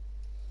again.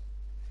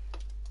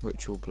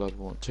 Ritual blood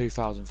 1,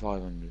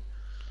 2,500.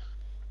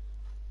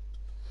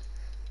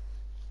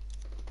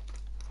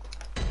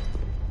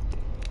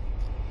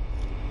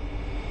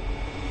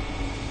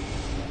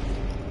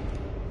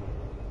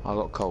 I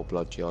got cold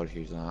blood, I'll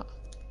use that.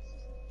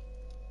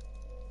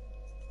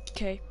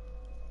 Okay.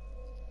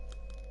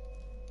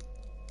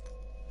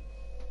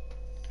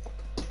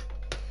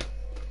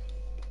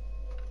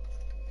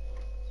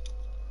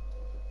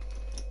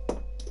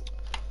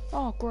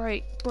 Oh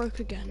great, broke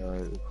again. Go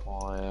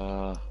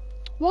require...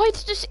 Why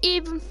did this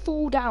even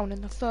fall down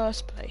in the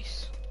first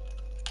place?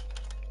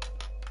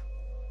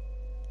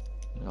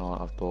 No,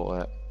 I've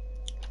bought it.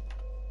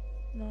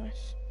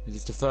 Nice. Is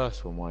this the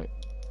first one? Wait.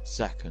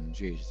 Second,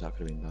 Jesus, that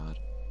could have been bad.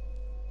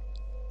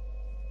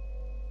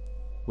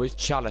 Which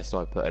chalice do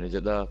I put in? Is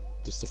it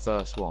just the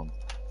first one?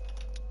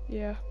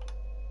 Yeah.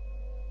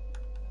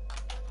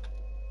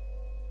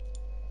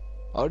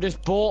 I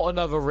just bought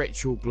another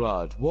ritual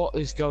blood. What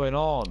is going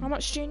on? How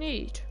much do you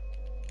need?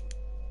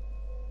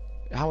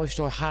 How much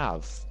do I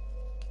have?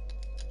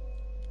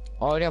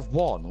 I only have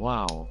one.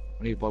 Wow.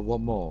 I need to buy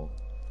one more.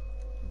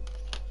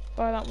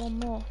 Buy that one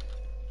more.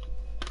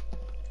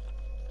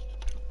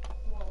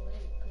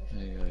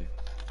 There you go.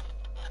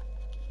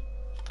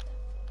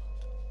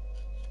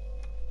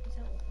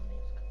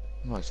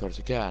 Right, start it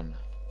again.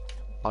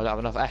 I don't have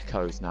enough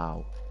echoes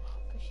now.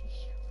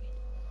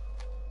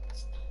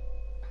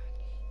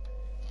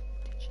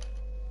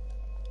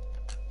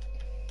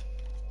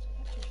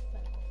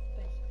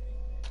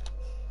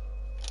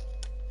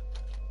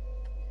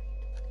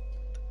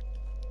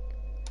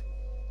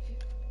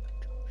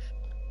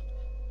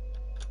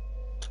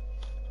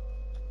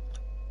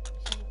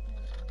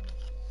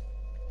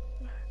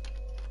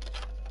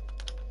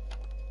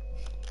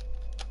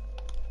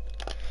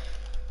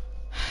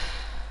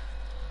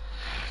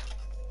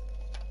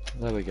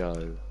 There we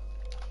go.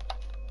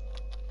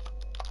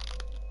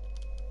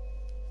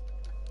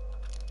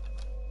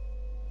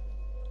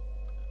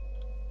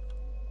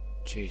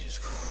 Jesus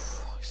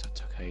Christ, that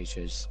took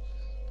ages.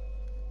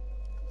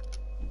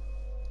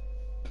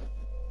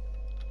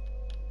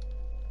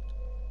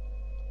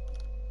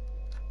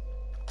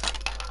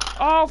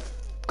 Oh, for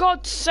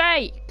God's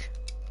sake!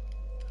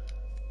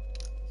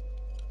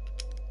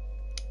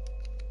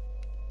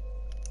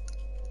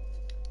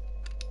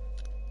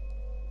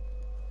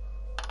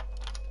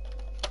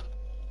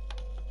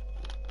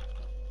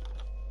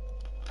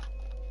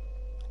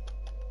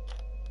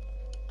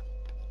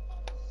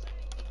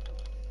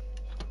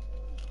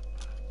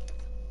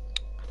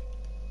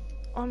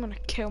 I'm gonna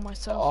kill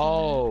myself.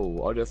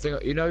 Oh, I don't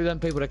think you know them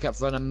people that kept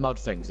throwing mud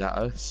things at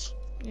us.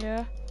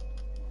 Yeah.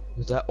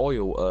 They're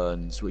oil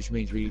urns, which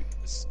means we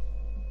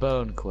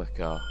burn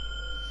quicker.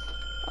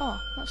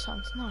 Oh, that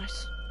sounds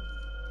nice.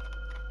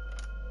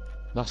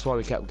 That's why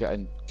we kept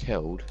getting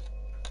killed.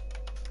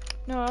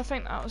 No, I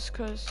think that was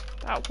because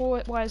that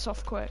wears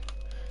off quick.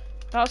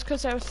 That was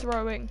because they were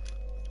throwing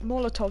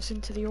Molotovs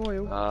into the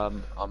oil.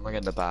 I'm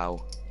ringing the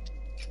bell.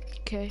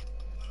 Okay.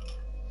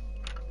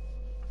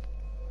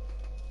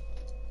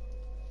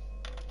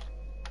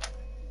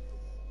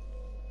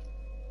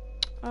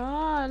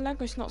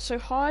 Lego's not so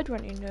hard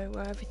when you know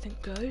where everything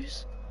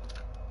goes.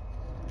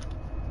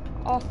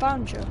 Oh, I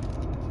found you.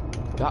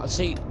 That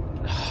see,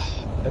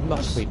 it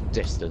must be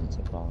distance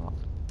apart.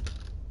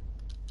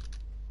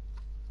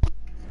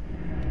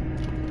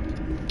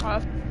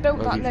 I've built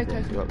Where that have you Lego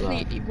gone? You got that?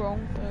 completely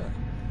wrong,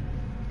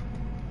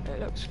 but it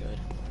looks good.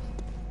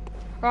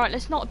 Right,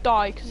 let's not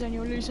die, because then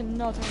you'll lose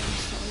another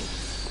insight.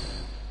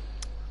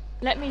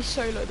 Let me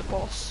solo the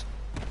boss,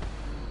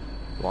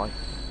 Why?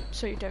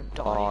 so you don't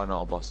die. Oh,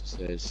 not a boss,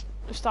 this is.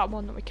 It's that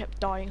one that we kept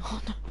dying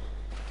on.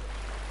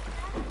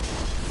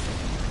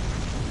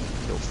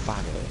 Little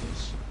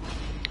faggots.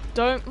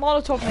 Don't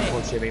Molotov me.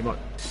 Watch him, he might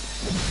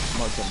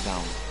jump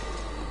down.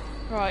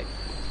 Right,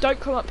 don't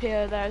come up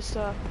here, there's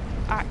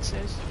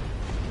axes.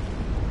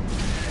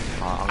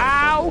 I'm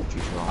Ow! watch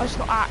you try. I just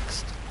got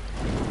axed.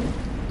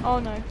 Oh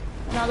no.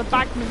 Now the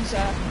bagman's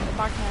there. The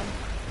bagman.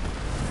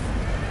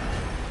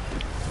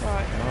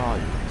 Right. Where are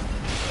you?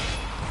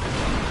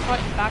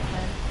 Fight the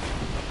bagman.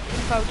 He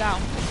fell down.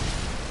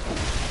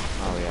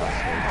 Oh yeah,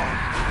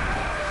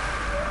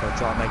 I'll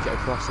try and make it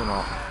across or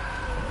not.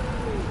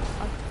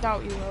 I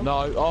doubt you will.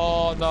 No,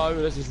 oh no,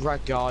 there's this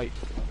red guy.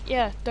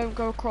 Yeah, don't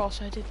go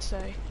across, I did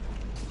say.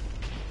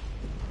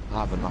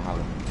 I haven't.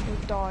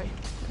 You'll die.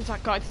 Because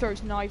that guy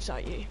throws knives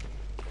at you.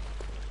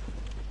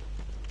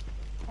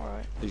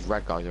 Alright. These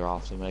red guys are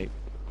after me.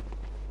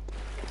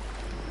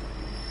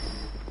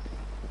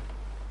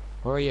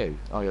 Where are you?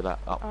 Oh, you're that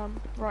up.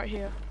 Right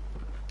here.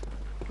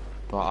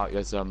 Right,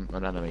 there's an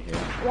enemy here.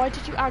 Why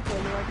did you aggro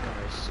the red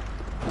guys?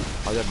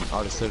 I didn't.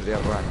 I just stood at the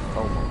other end.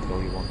 Oh my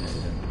god, you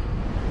one-headed him.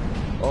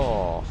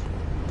 Oh.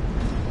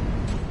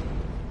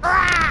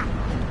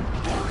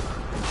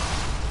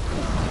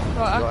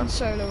 Right, I Go can on.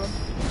 solo him.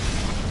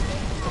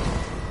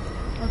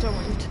 I don't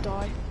want you to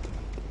die.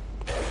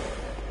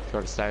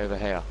 Try to stay over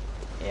here.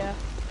 Yeah.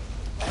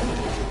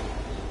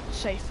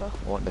 Safer.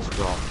 I want this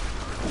drop.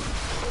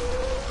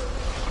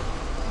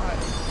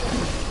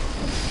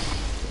 Right.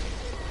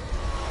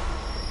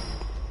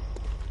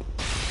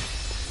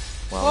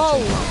 Well, Whoa!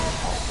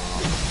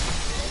 Right,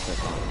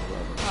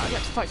 Right, I get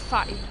to fight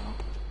Fatty now.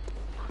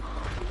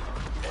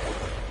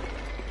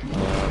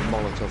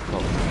 Molotov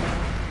cocktail.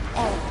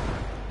 Oh.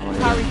 Oh,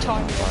 Parry yeah.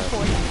 time at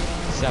point.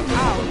 7 Ow.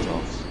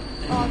 Molotovs.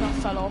 Oh, that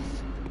fell off.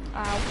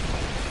 Ow.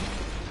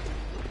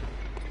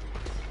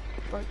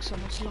 Broke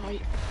someone's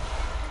light.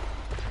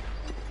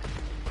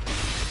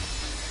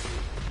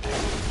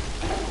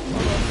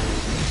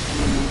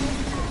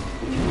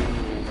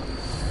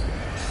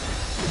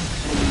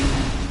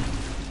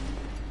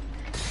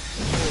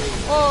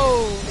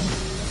 Whoa!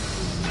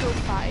 Kill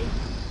Fatty.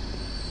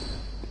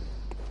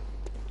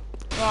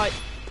 Right.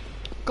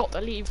 Got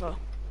the lever.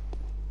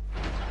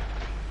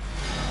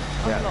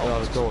 Yeah,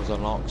 Unlocked. the door's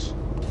unlocked.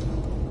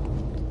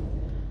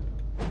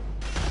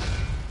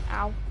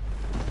 Ow.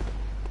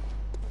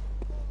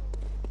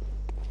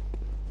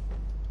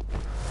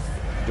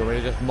 Do you want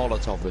me to just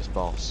Molotov this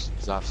boss?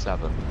 Because I have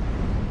 7.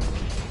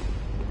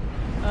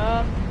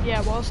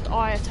 Yeah, whilst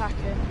I attack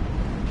him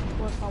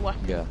with my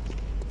weapon. Yeah.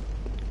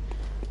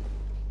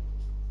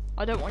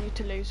 I don't want you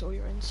to lose all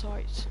your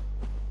insights.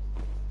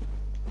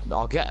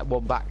 I'll get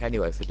one back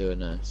anyway for doing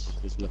this.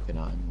 Just looking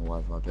at him or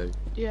whatever I do.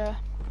 Yeah.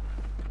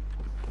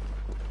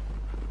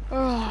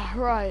 Oh,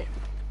 right.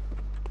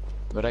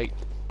 Ready?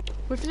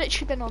 We've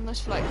literally been on this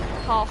for like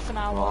half an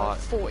hour, Right.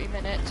 40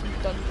 minutes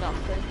and done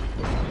nothing.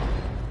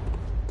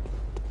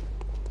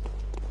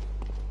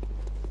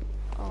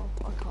 Oh,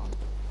 I can't.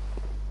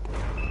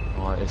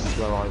 Alright, this is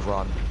where I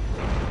run.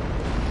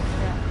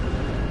 Yeah.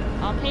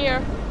 I'm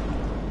here.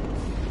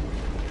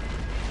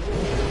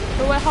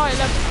 But we're high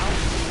level now.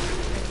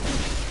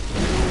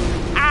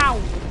 Ow!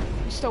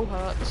 It still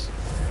hurts.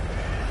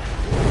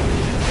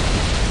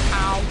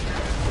 Ow.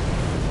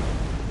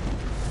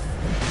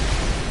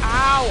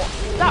 Ow!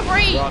 That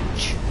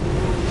reach!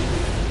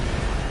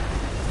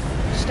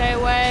 Stay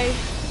away.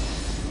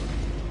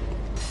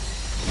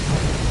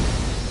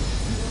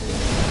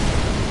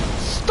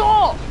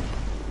 Stop!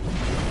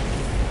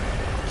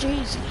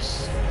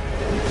 Jesus.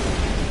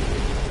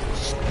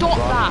 Stop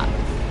Run. that.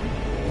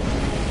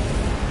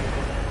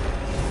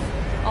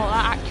 Oh,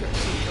 that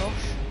accuracy,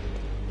 Josh.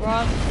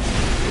 Run.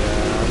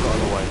 Yeah, I've got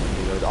an away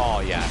from you. Oh,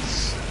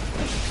 yes.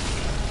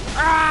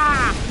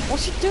 Ah!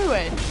 What's he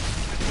doing?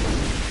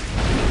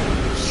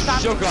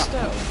 Standing Sugar.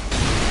 still.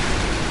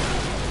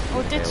 Oh,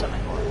 it did Yeah,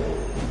 something.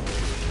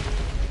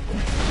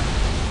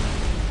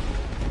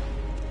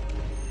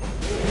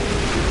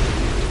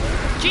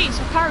 Jeez,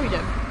 I parried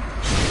him.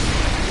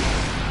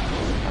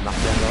 And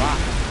that's the end of that.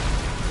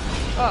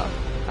 Oh,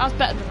 that's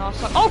better than last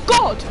time. Oh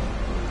God! I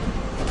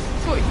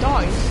thought he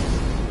died.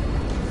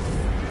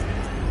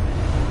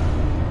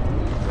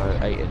 So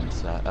 8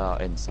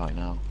 insight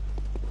now.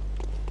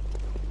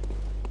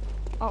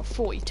 Oh,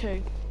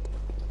 42.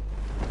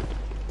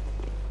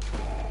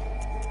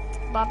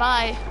 Bye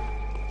bye.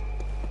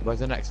 Where's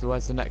the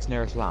next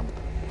nearest lamp?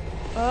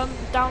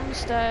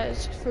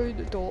 Downstairs through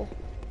the door.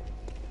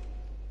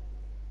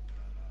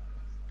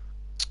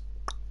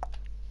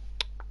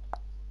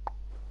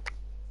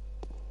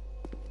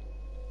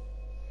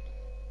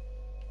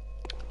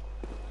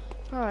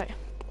 Right.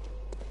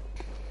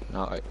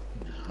 Alright.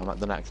 I'm at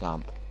the next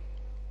lamp.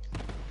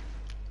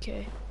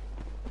 Okay.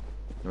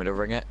 You want me to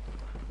ring it?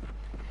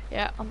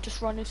 Yeah, I'm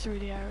just running through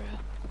the area.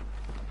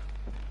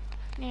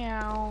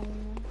 Meow.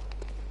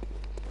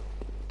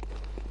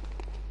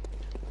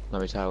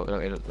 Let me know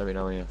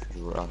when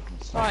you're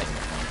Right.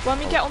 When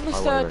we get on the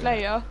third ring it.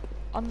 layer,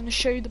 I'm going to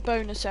show you the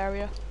bonus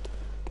area.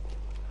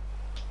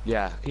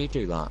 Yeah, can you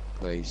do that,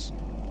 please?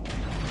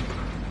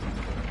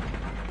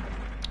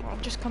 I'll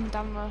just come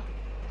down the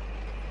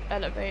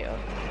elevator.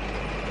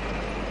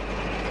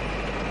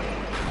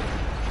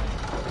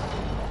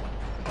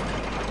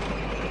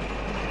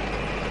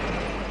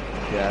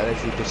 Yeah,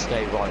 if you just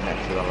stay right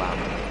next to the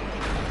lamp.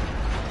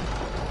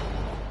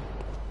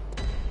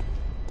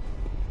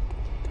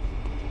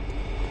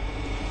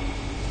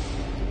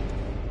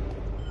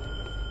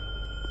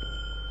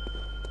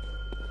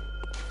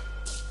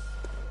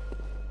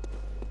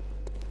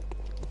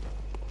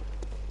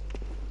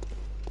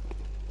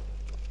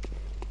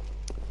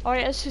 Oh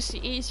yeah, it's just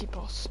the easy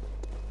boss.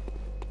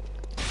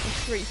 The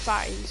 3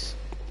 phase.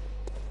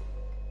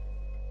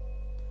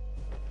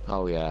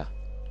 Oh yeah.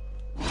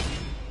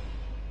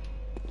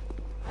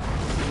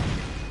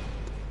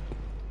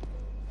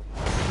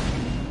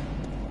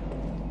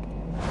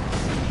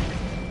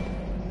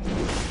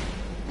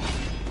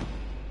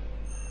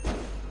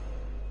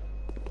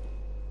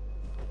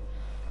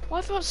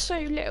 Why have I got so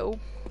little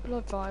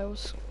blood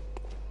vials?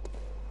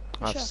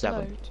 I have should 7.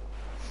 loads.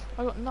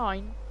 I got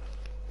 9.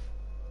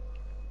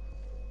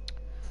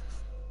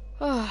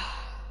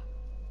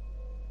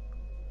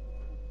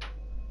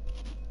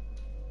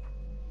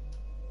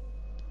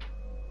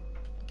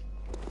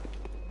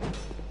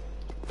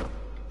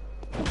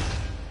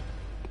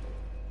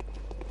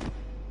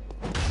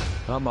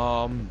 Come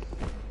on.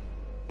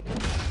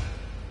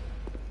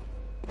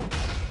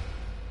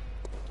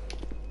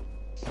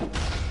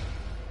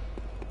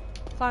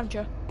 Found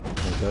you.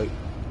 Okay.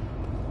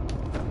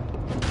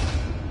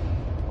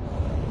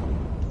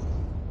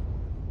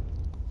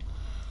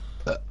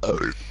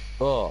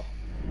 Oh.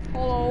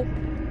 Hello.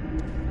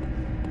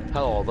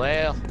 Hello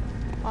there.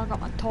 I got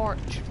my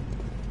torch.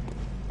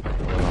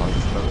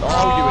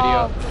 Oh, you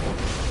idiot.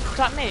 Is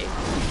that me?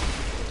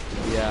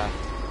 Yeah.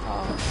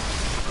 Oh.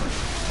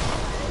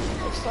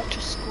 It's such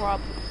a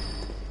scrub.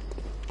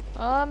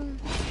 I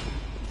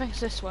think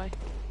it's this way.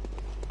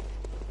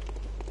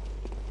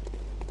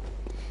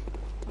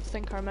 I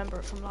think I remember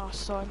it from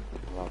last time.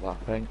 Love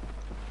that thing.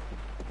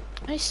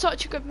 It's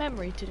such a good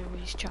memory to do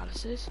these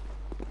chalices.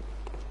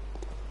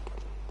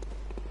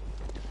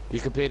 You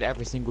completed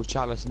every single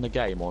chalice in the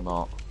game or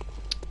not?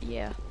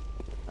 Yeah.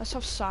 That's how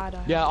sad I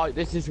am. Yeah,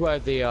 this is where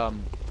the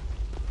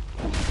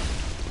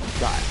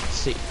that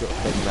secret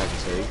thing led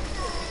to.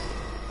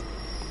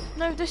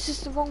 No, this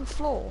is the wrong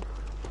floor.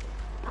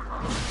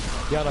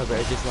 Yeah, no, but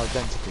it is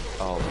identical.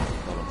 Oh,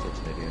 God, I'm such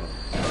an idiot.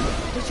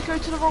 Did you go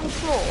to the wrong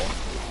floor?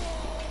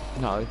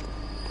 No.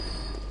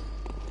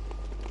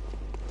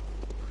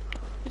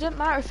 It doesn't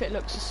matter if it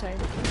looks the same.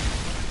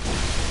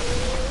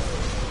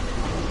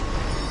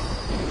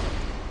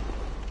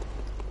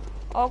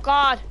 Oh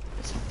God,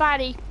 it's a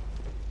fatty.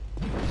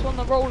 It's one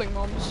of the rolling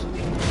ones.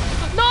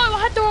 No, I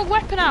had the wrong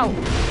weapon out.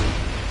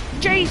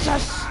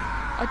 Jesus!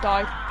 I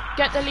died.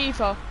 Get the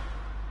lever.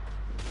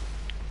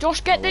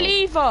 Josh, get the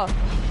lever.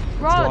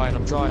 Run.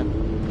 I'm trying.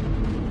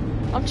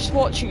 I'm just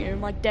watching you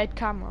in my dead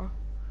camera.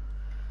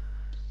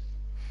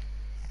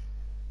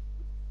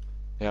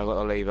 Yeah, I got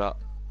to leave up.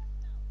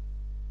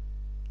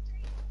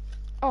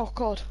 Oh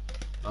God.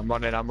 I'm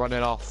running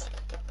off.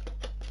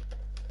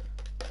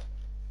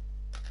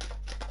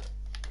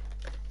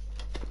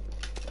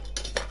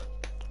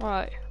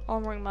 Right,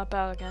 I'll ring my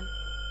bell again.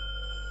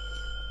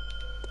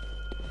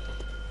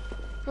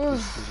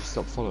 Just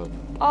stop following.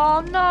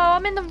 Oh no,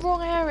 I'm in the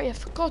wrong area,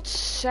 for God's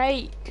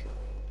sake.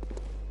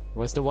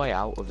 Where's the way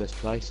out of this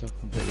place? I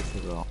completely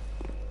forgot.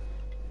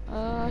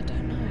 I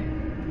don't know.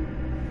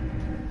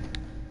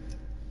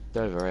 It's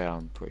over here,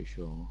 I'm pretty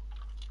sure.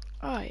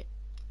 Right,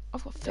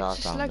 I've got to Yeah, I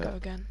fix this found Lego it.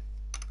 again.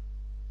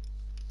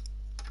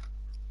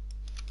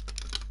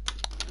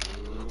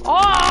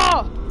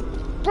 Oh!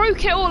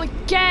 Broke it all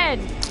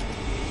again!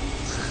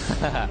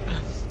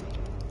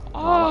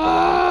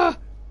 Oh!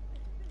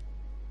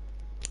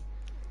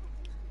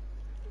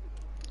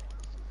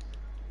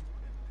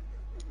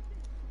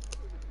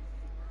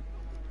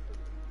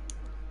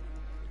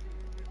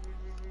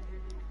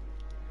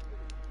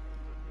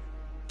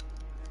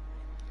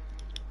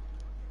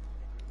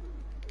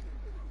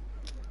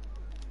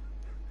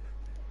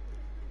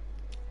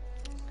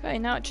 Okay,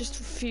 now it just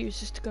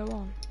refuses to go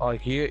on. While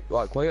you're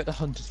at the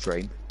hunter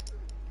stream,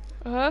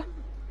 Well,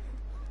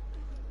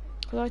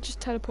 I just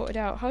teleported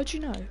out. How'd you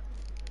know?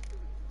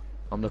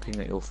 I'm looking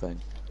at your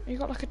thing. You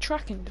got like a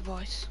tracking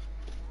device.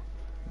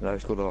 No,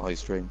 it's called a live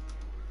stream.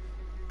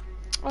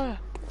 Oh yeah.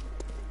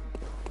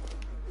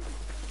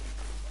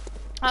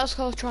 That's because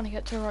I was trying to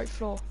get to the right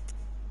floor.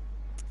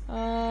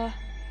 Layer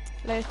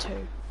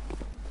 2.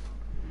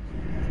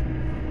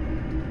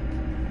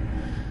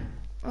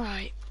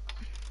 Right.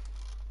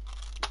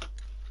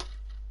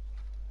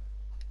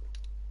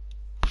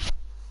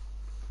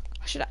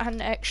 should add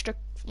an extra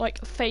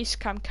like face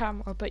cam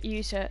camera, but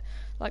use it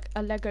like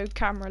a Lego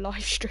camera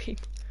live stream.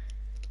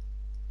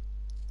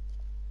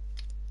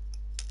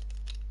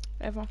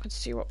 Everyone can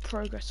see what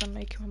progress I'm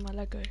making with my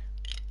Lego.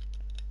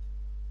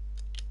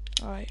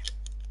 Alright.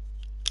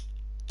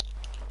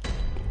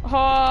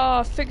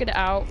 Oh, figured it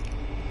out.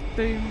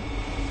 Boom.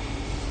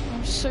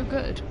 I'm so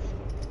good.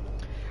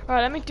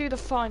 Alright, let me do the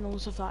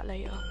finals of that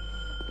later.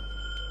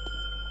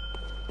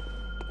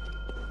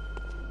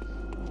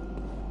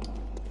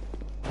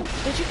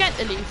 Did you get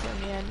the lever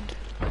in the end?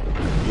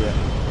 Yeah.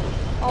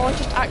 Oh, I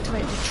just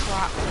activated the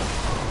trap.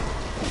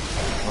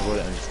 I got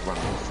it and just ran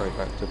straight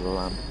back to the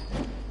lamp.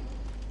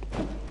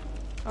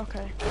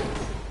 Okay.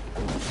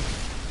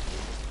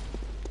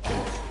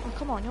 Oh,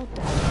 come on, you're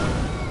dead.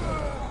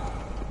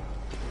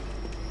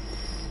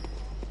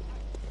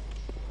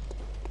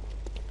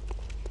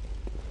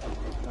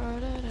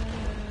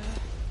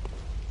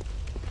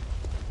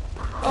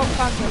 Oh,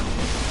 found him.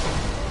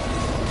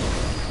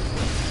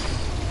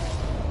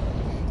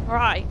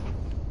 Right.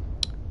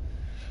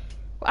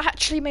 We're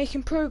actually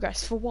making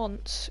progress for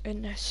once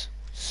in this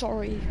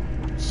sorry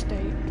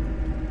state.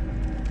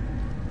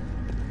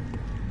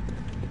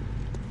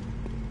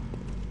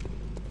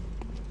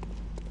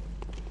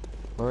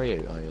 Where are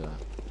you? Are you there?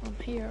 I'm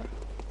here.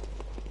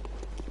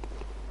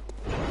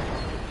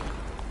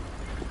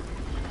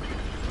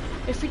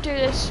 If we do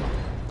this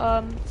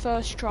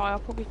first try, I'll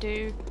probably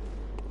do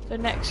the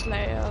next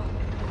layer,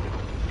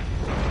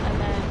 and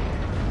then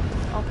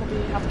I'll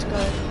probably have to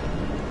go.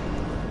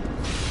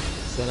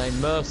 So they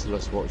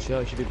merciless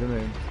watcher, should be the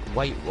moon.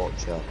 Weight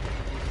watcher.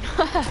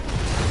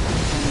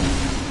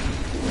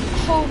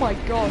 Oh my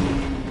god.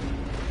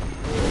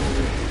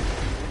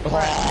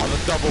 Oh, the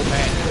double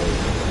hit.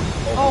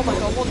 Oh my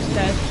god, one's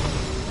dead.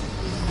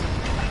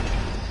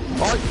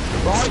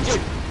 Right, you.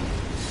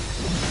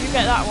 You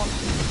get that one.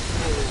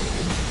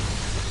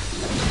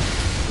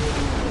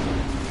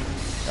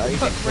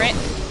 Put Brit.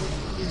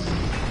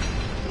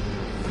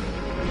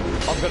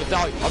 I'm gonna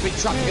die. I've been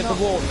trapped against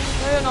the wall.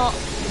 No, you're not.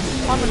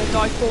 I'm gonna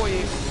die for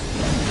you.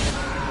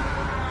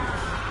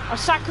 I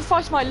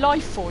sacrificed my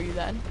life for you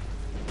then.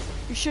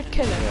 You should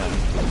kill him.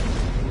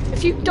 Yeah.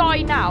 If you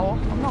die now,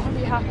 I'm not gonna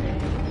be happy.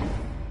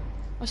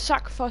 I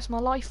sacrificed my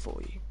life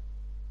for you.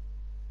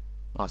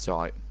 That's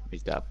alright.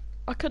 He's dead.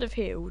 I could have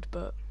healed,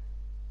 but...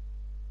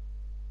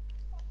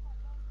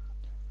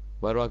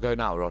 Where do I go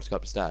now? Or do I have to go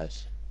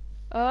upstairs?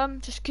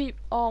 Just keep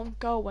on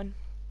going.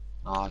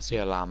 Oh, I see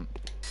a lamp.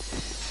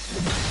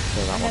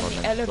 So that And one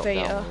then the on drop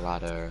elevator. down the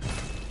ladder.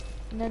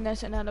 And then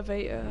there's an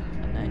elevator,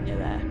 and then you're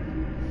there.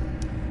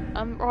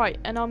 Right,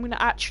 and I'm gonna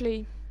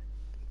actually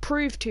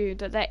prove to you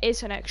that there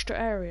is an extra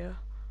area.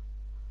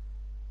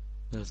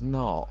 There's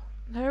not.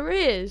 There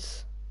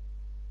is.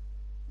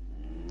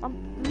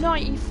 I'm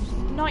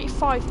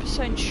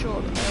 95%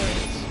 sure that there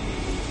is.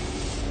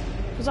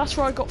 Because that's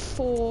where I got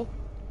 4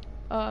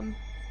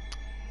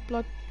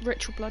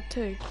 ritual blood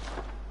too.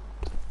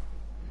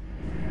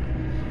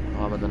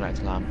 I'm at the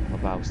next lamp. My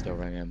bell's still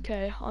ringing.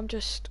 Okay, I'm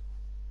just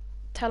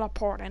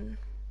teleporting.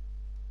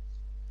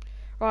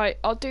 Right,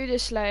 I'll do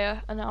this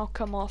layer and then I'll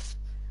come off.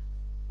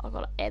 I've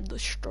got to end the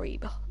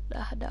stream.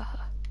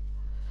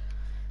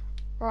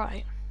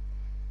 Right.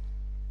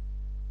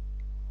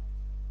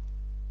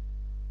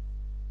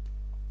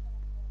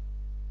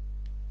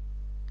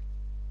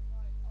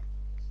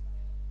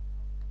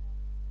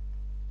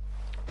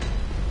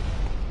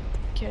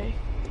 Okay.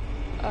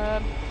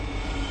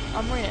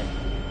 I'm in.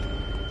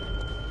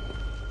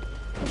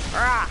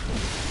 Ah!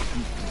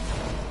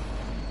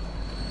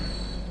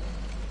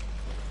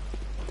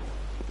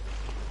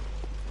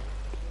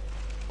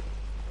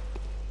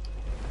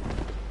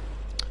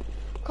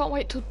 Can't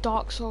wait till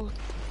Dark Souls.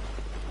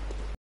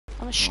 I'm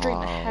gonna stream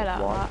the hell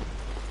out of that.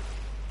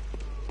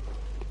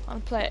 I'm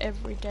gonna play it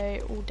every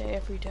day, all day,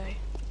 every day.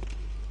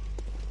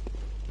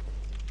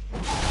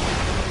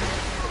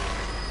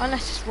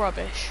 Unless it's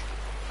rubbish.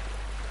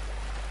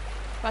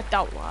 I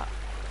doubt that.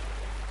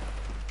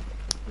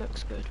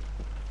 Looks good.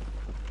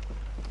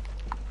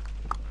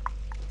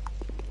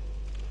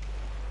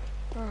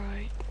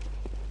 Alright.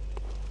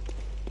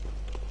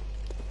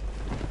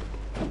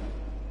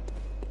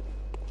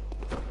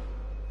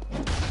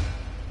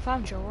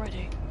 Found you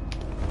already.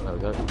 There we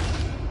go.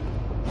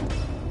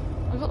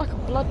 I've got like a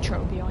blood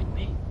trail behind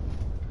me.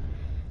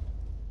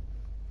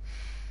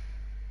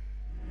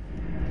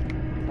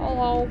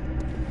 Hello.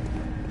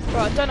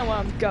 Right, I don't know where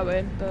I'm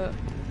going, but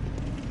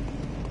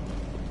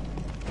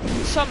you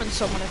can summon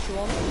someone if you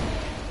want.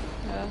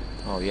 Yeah.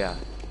 Oh yeah.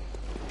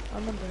 I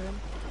remember him.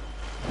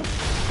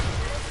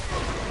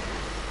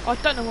 I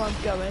don't know where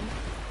I'm going.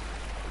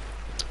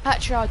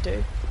 Actually, I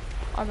do.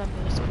 I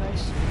remember this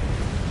place.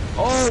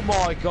 Oh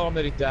my god, I'm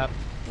nearly dead.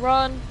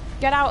 Run!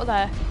 Get out of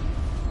there!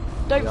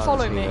 Don't Yeah,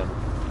 follow I me. see it.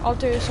 I'll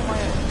do this on my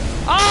own.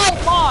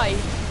 Oh my!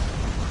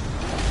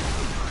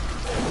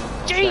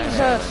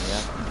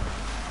 Jesus!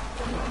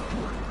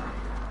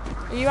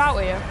 Are you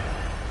out here?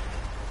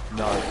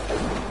 No.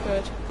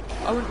 Good.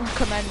 I wouldn't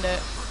recommend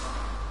it.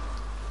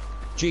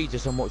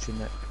 Jesus, I'm watching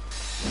it.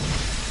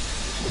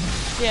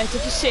 Yeah,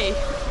 did you see?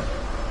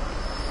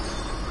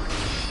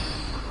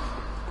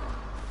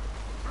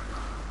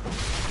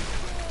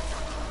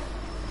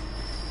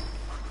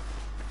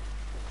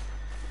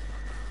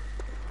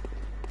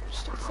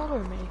 Stop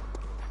following me.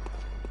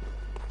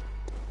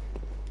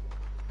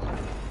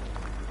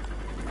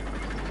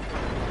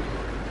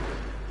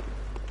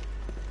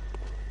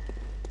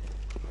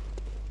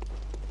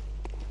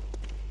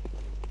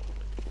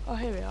 Oh,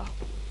 here we are.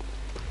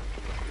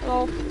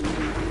 Hello.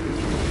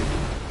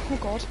 Oh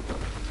god.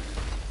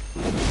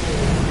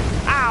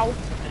 Ow!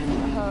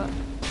 That hurt.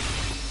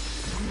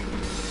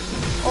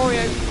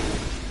 Oreo.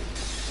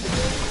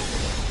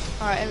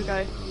 Alright, here we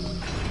go.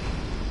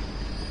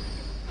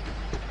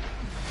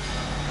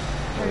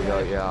 There we go,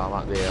 yeah, I'm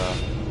at the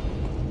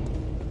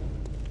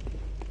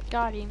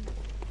Got him.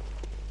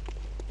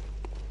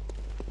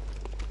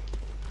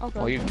 Okay.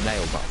 Oh, you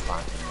nailed that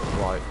fact.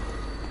 Right.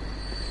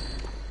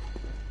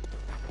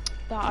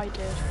 That I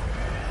did.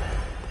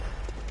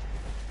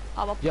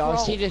 I'm a Yeah, pro. I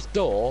see this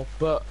door,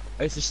 but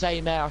it's the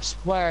same area. I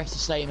swear it's the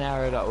same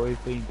area that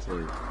we've been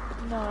through.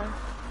 No.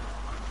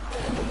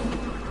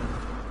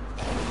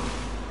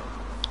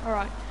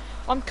 Alright.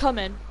 I'm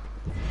coming.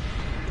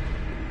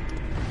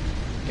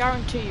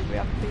 Guarantee you we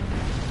haven't been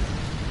there.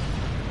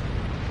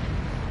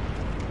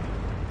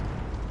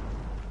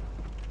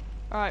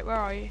 Alright, where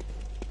are you?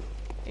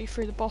 Are you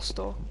through the boss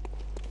door?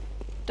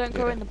 Don't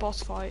go in the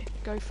boss fight.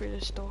 Go through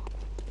this door.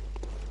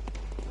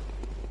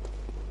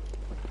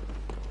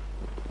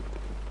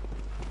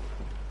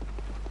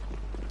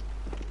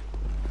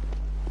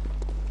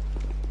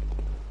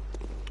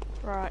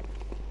 Right.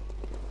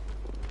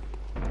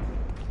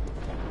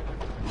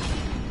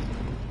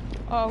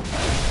 Oh.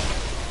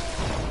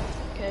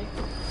 Okay.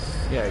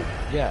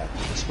 Yeah,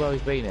 I swear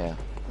we've been here.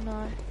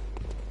 No.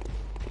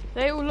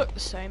 They all look the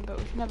same, but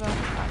we've never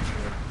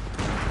actually...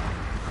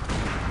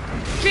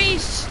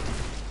 Jeez!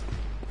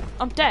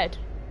 I'm dead.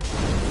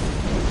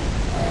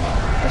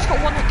 I just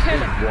got one to kill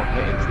him. One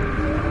hit.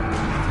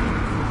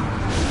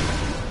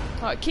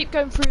 Alright, keep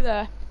going through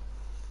there.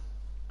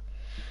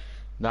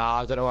 Nah,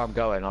 I don't know where I'm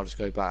going. I'll just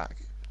go back.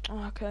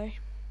 Okay.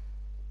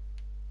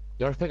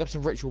 You want to pick up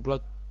some ritual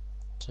blood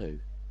too?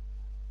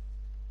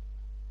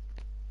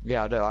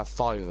 Yeah, I do. I have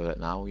 5 of it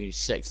now. You need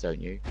 6,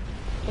 don't you?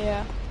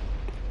 Yeah.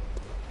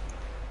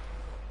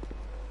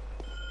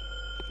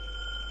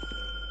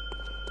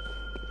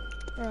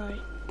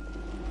 Right.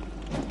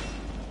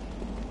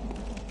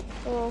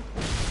 Oh.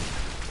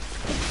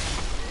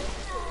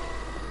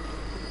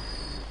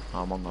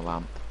 I'm on the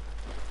lamp.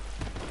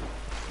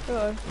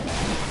 Hello.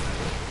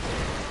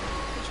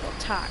 Just got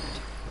attacked.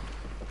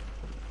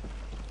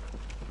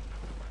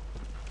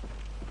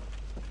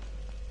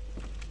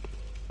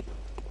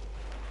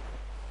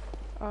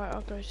 Alright,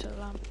 I'll go to the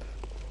lamp.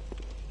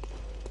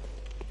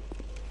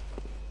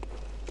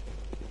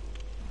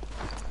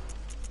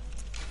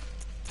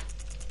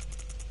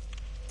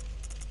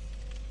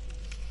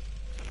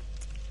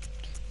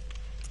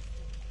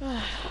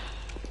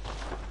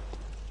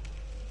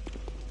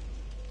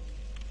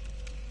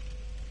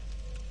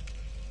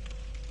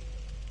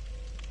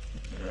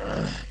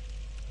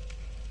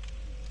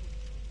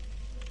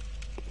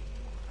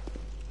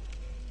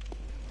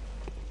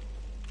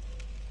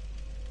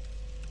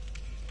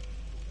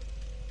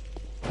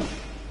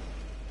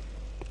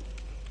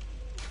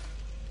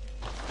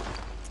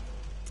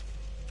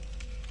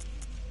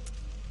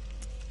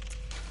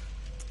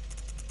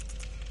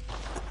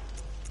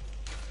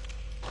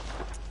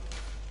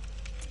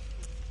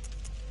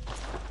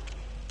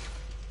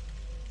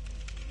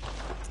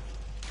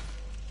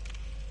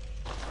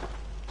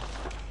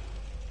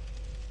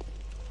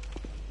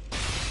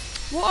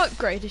 What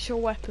upgrade is your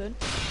weapon?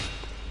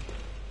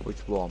 Which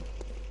one?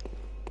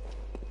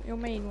 Your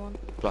main one.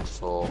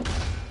 +4.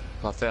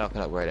 I think I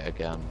can upgrade it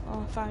again.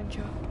 Oh, I found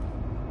you.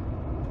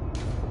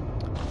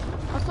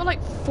 I've got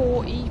like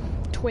 40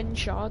 twin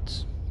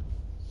shards.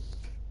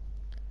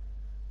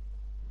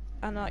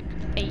 And like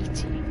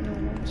 80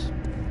 normals.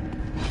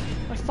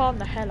 I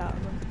farmed the hell out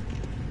of them.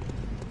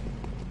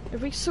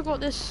 Have we still got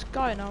this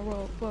guy in our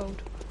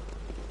world?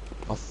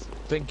 I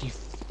think he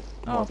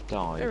might have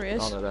died. There he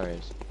is. Oh, no, there he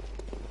is.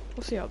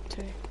 What's he up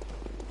to?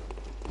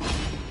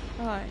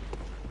 Alright.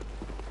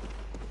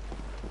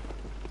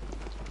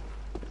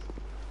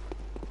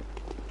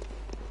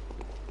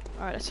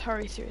 Alright, let's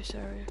hurry through this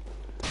area.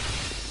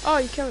 Oh,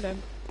 you killed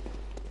him.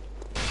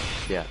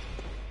 Yeah.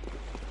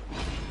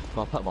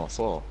 Well, I put him on the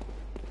floor.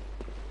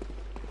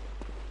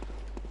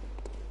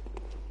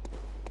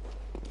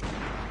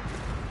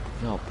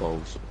 No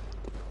balls.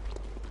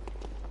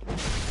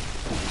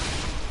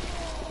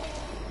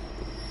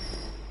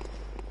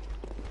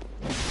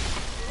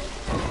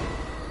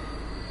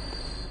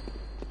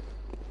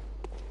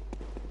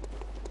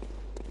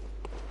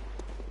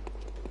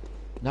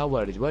 Now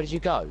where did you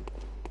go?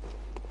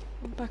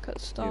 I'm back at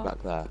the start. You're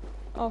back there.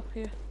 Oh,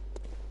 here.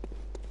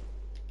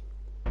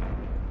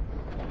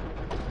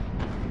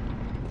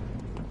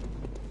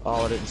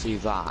 Oh, I didn't see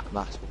that.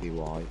 That's probably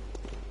why.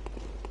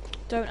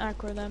 Don't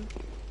aggro them.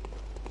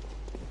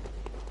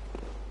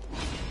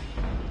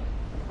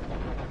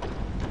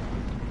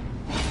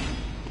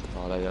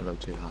 they don't look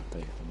too happy,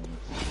 if I'm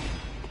honest.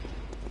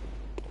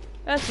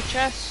 There's a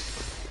chest.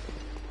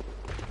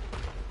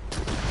 Too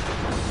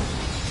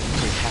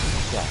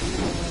hefty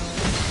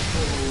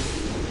chest.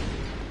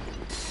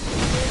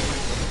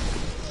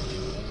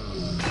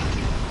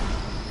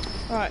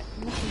 Right,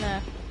 nothing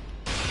there.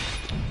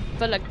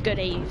 Full of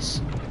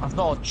goodies. That's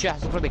not a chest,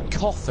 it's a bloody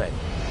coffin.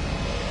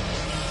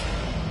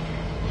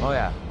 Oh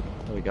yeah,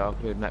 there we go. I'll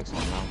do the next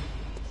one now.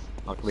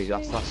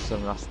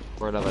 That's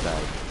for another day.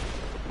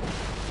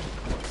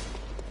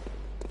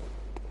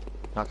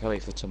 That can be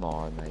for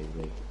tomorrow,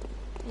 maybe.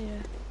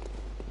 Yeah.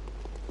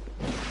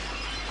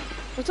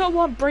 I don't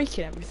want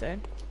breaking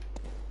everything.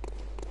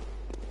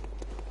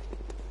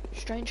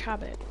 Strange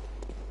habit.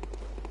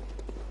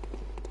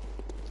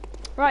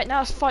 Right, now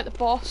let's fight the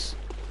boss.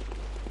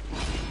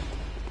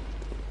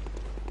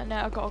 And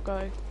now I've got to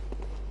go.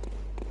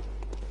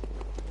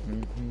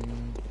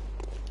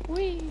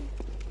 Whee!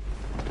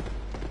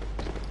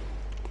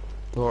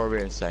 What are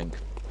we in sync?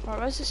 Right,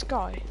 where's this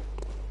guy?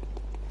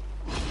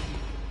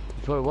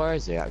 Where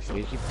is he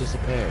actually? He keeps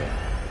disappearing.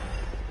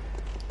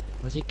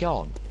 Where's he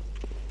gone?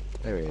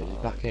 There he is, he's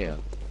back here.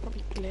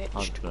 Probably I'm glitched.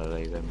 just gonna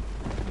leave him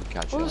and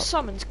catch All up. the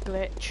summons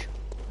glitch.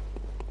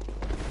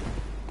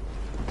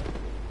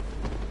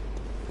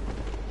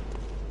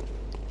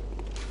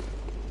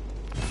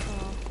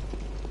 Oh.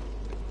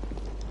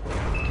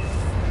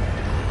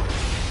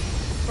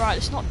 Right,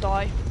 let's not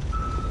die.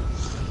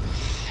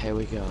 Here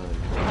we go.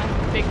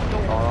 And big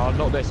door. Oh,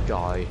 not this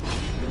guy.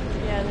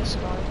 Yeah, this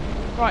guy.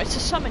 Right, it's a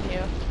summon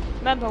here.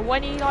 Remember,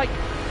 when he like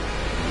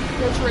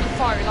goes really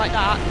fiery like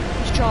that,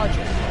 he's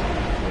charging.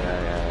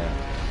 Yeah.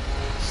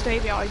 Stay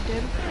behind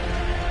him.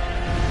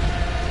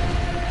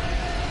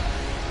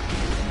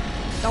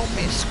 Don't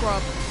be a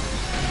scrub.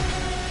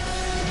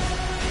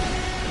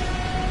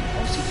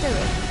 What's he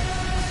doing?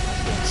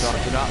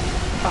 Charging up.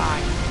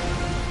 Bang!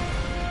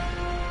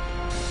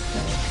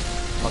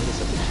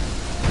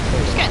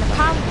 He's getting a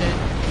pounding.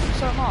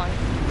 So am I.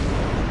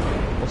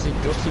 What's he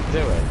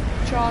doing?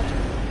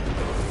 Charging.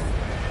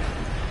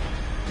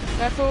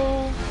 Careful.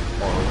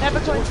 Oh, Never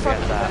go in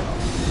front of that. them.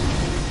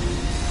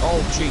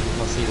 Oh Jesus,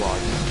 I see why.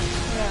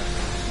 Yeah.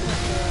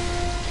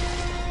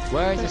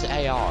 Where is this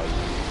AI?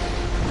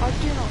 I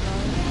do not know.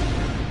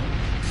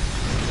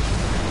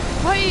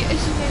 Wait,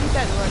 is he nearly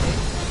dead already?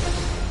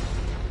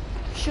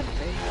 Shouldn't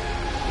be.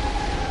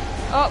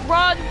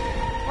 Run!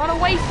 Run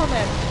away from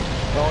him!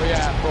 Oh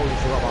yeah, I probably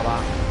forgot about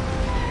that.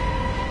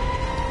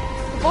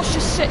 The boss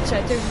just sits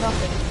there doing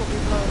nothing, he's probably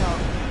blown up.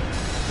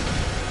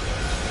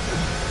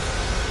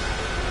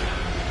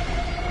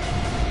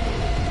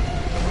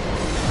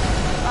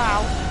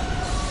 Ow.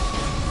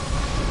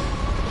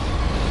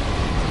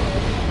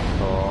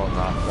 Oh,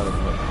 that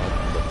doesn't look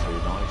too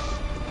nice.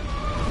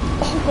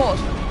 Oh god.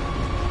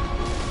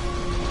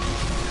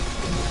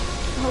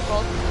 Oh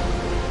god.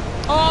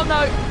 Oh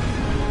no!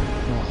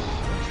 Oh,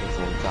 I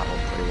avoid that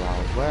one pretty well.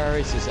 Where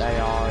is this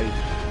AI?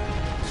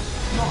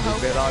 Not Leave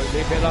helping. it alone,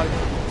 leave it alone.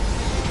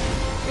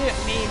 We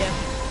don't need him.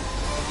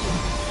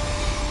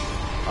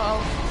 Oh,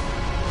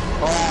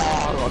 I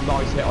got a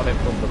nice hit on him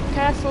from the...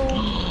 Careful.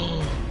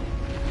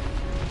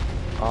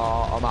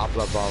 Oh, I'm out of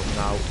Bloodborne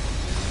now.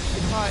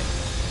 Right.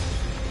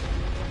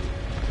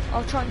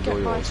 I'll try and get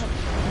Enjoy my yours. attention.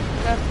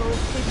 Careful.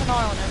 Keep an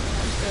eye on him.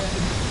 What he's doing.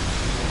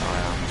 I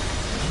am.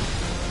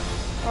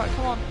 Right,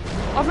 come on.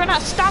 I've run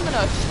out of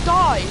stamina. Just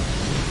die.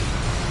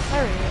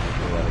 There he is.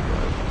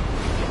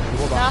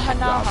 What about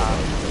Now, that?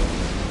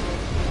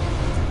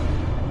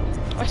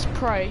 let's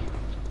pray.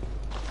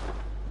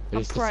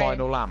 It's the praying.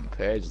 final lamp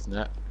here, isn't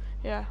it?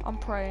 Yeah, I'm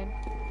praying.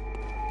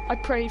 I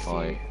pray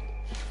for you.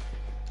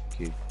 Thank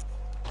you.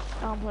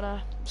 I'm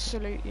gonna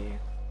salute you.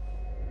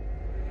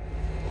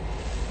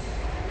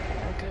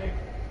 Okay.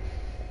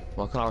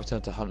 Why can't I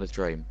return to Hunter's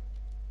Dream?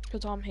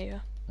 Because I'm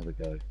here. There we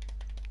go.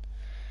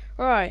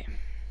 Right.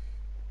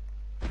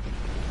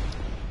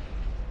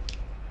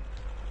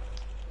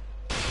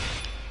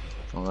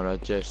 I'm gonna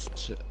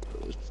just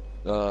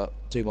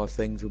do my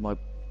things with my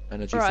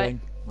energy Right.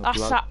 thing. My That's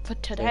blood that for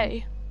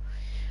today. thing.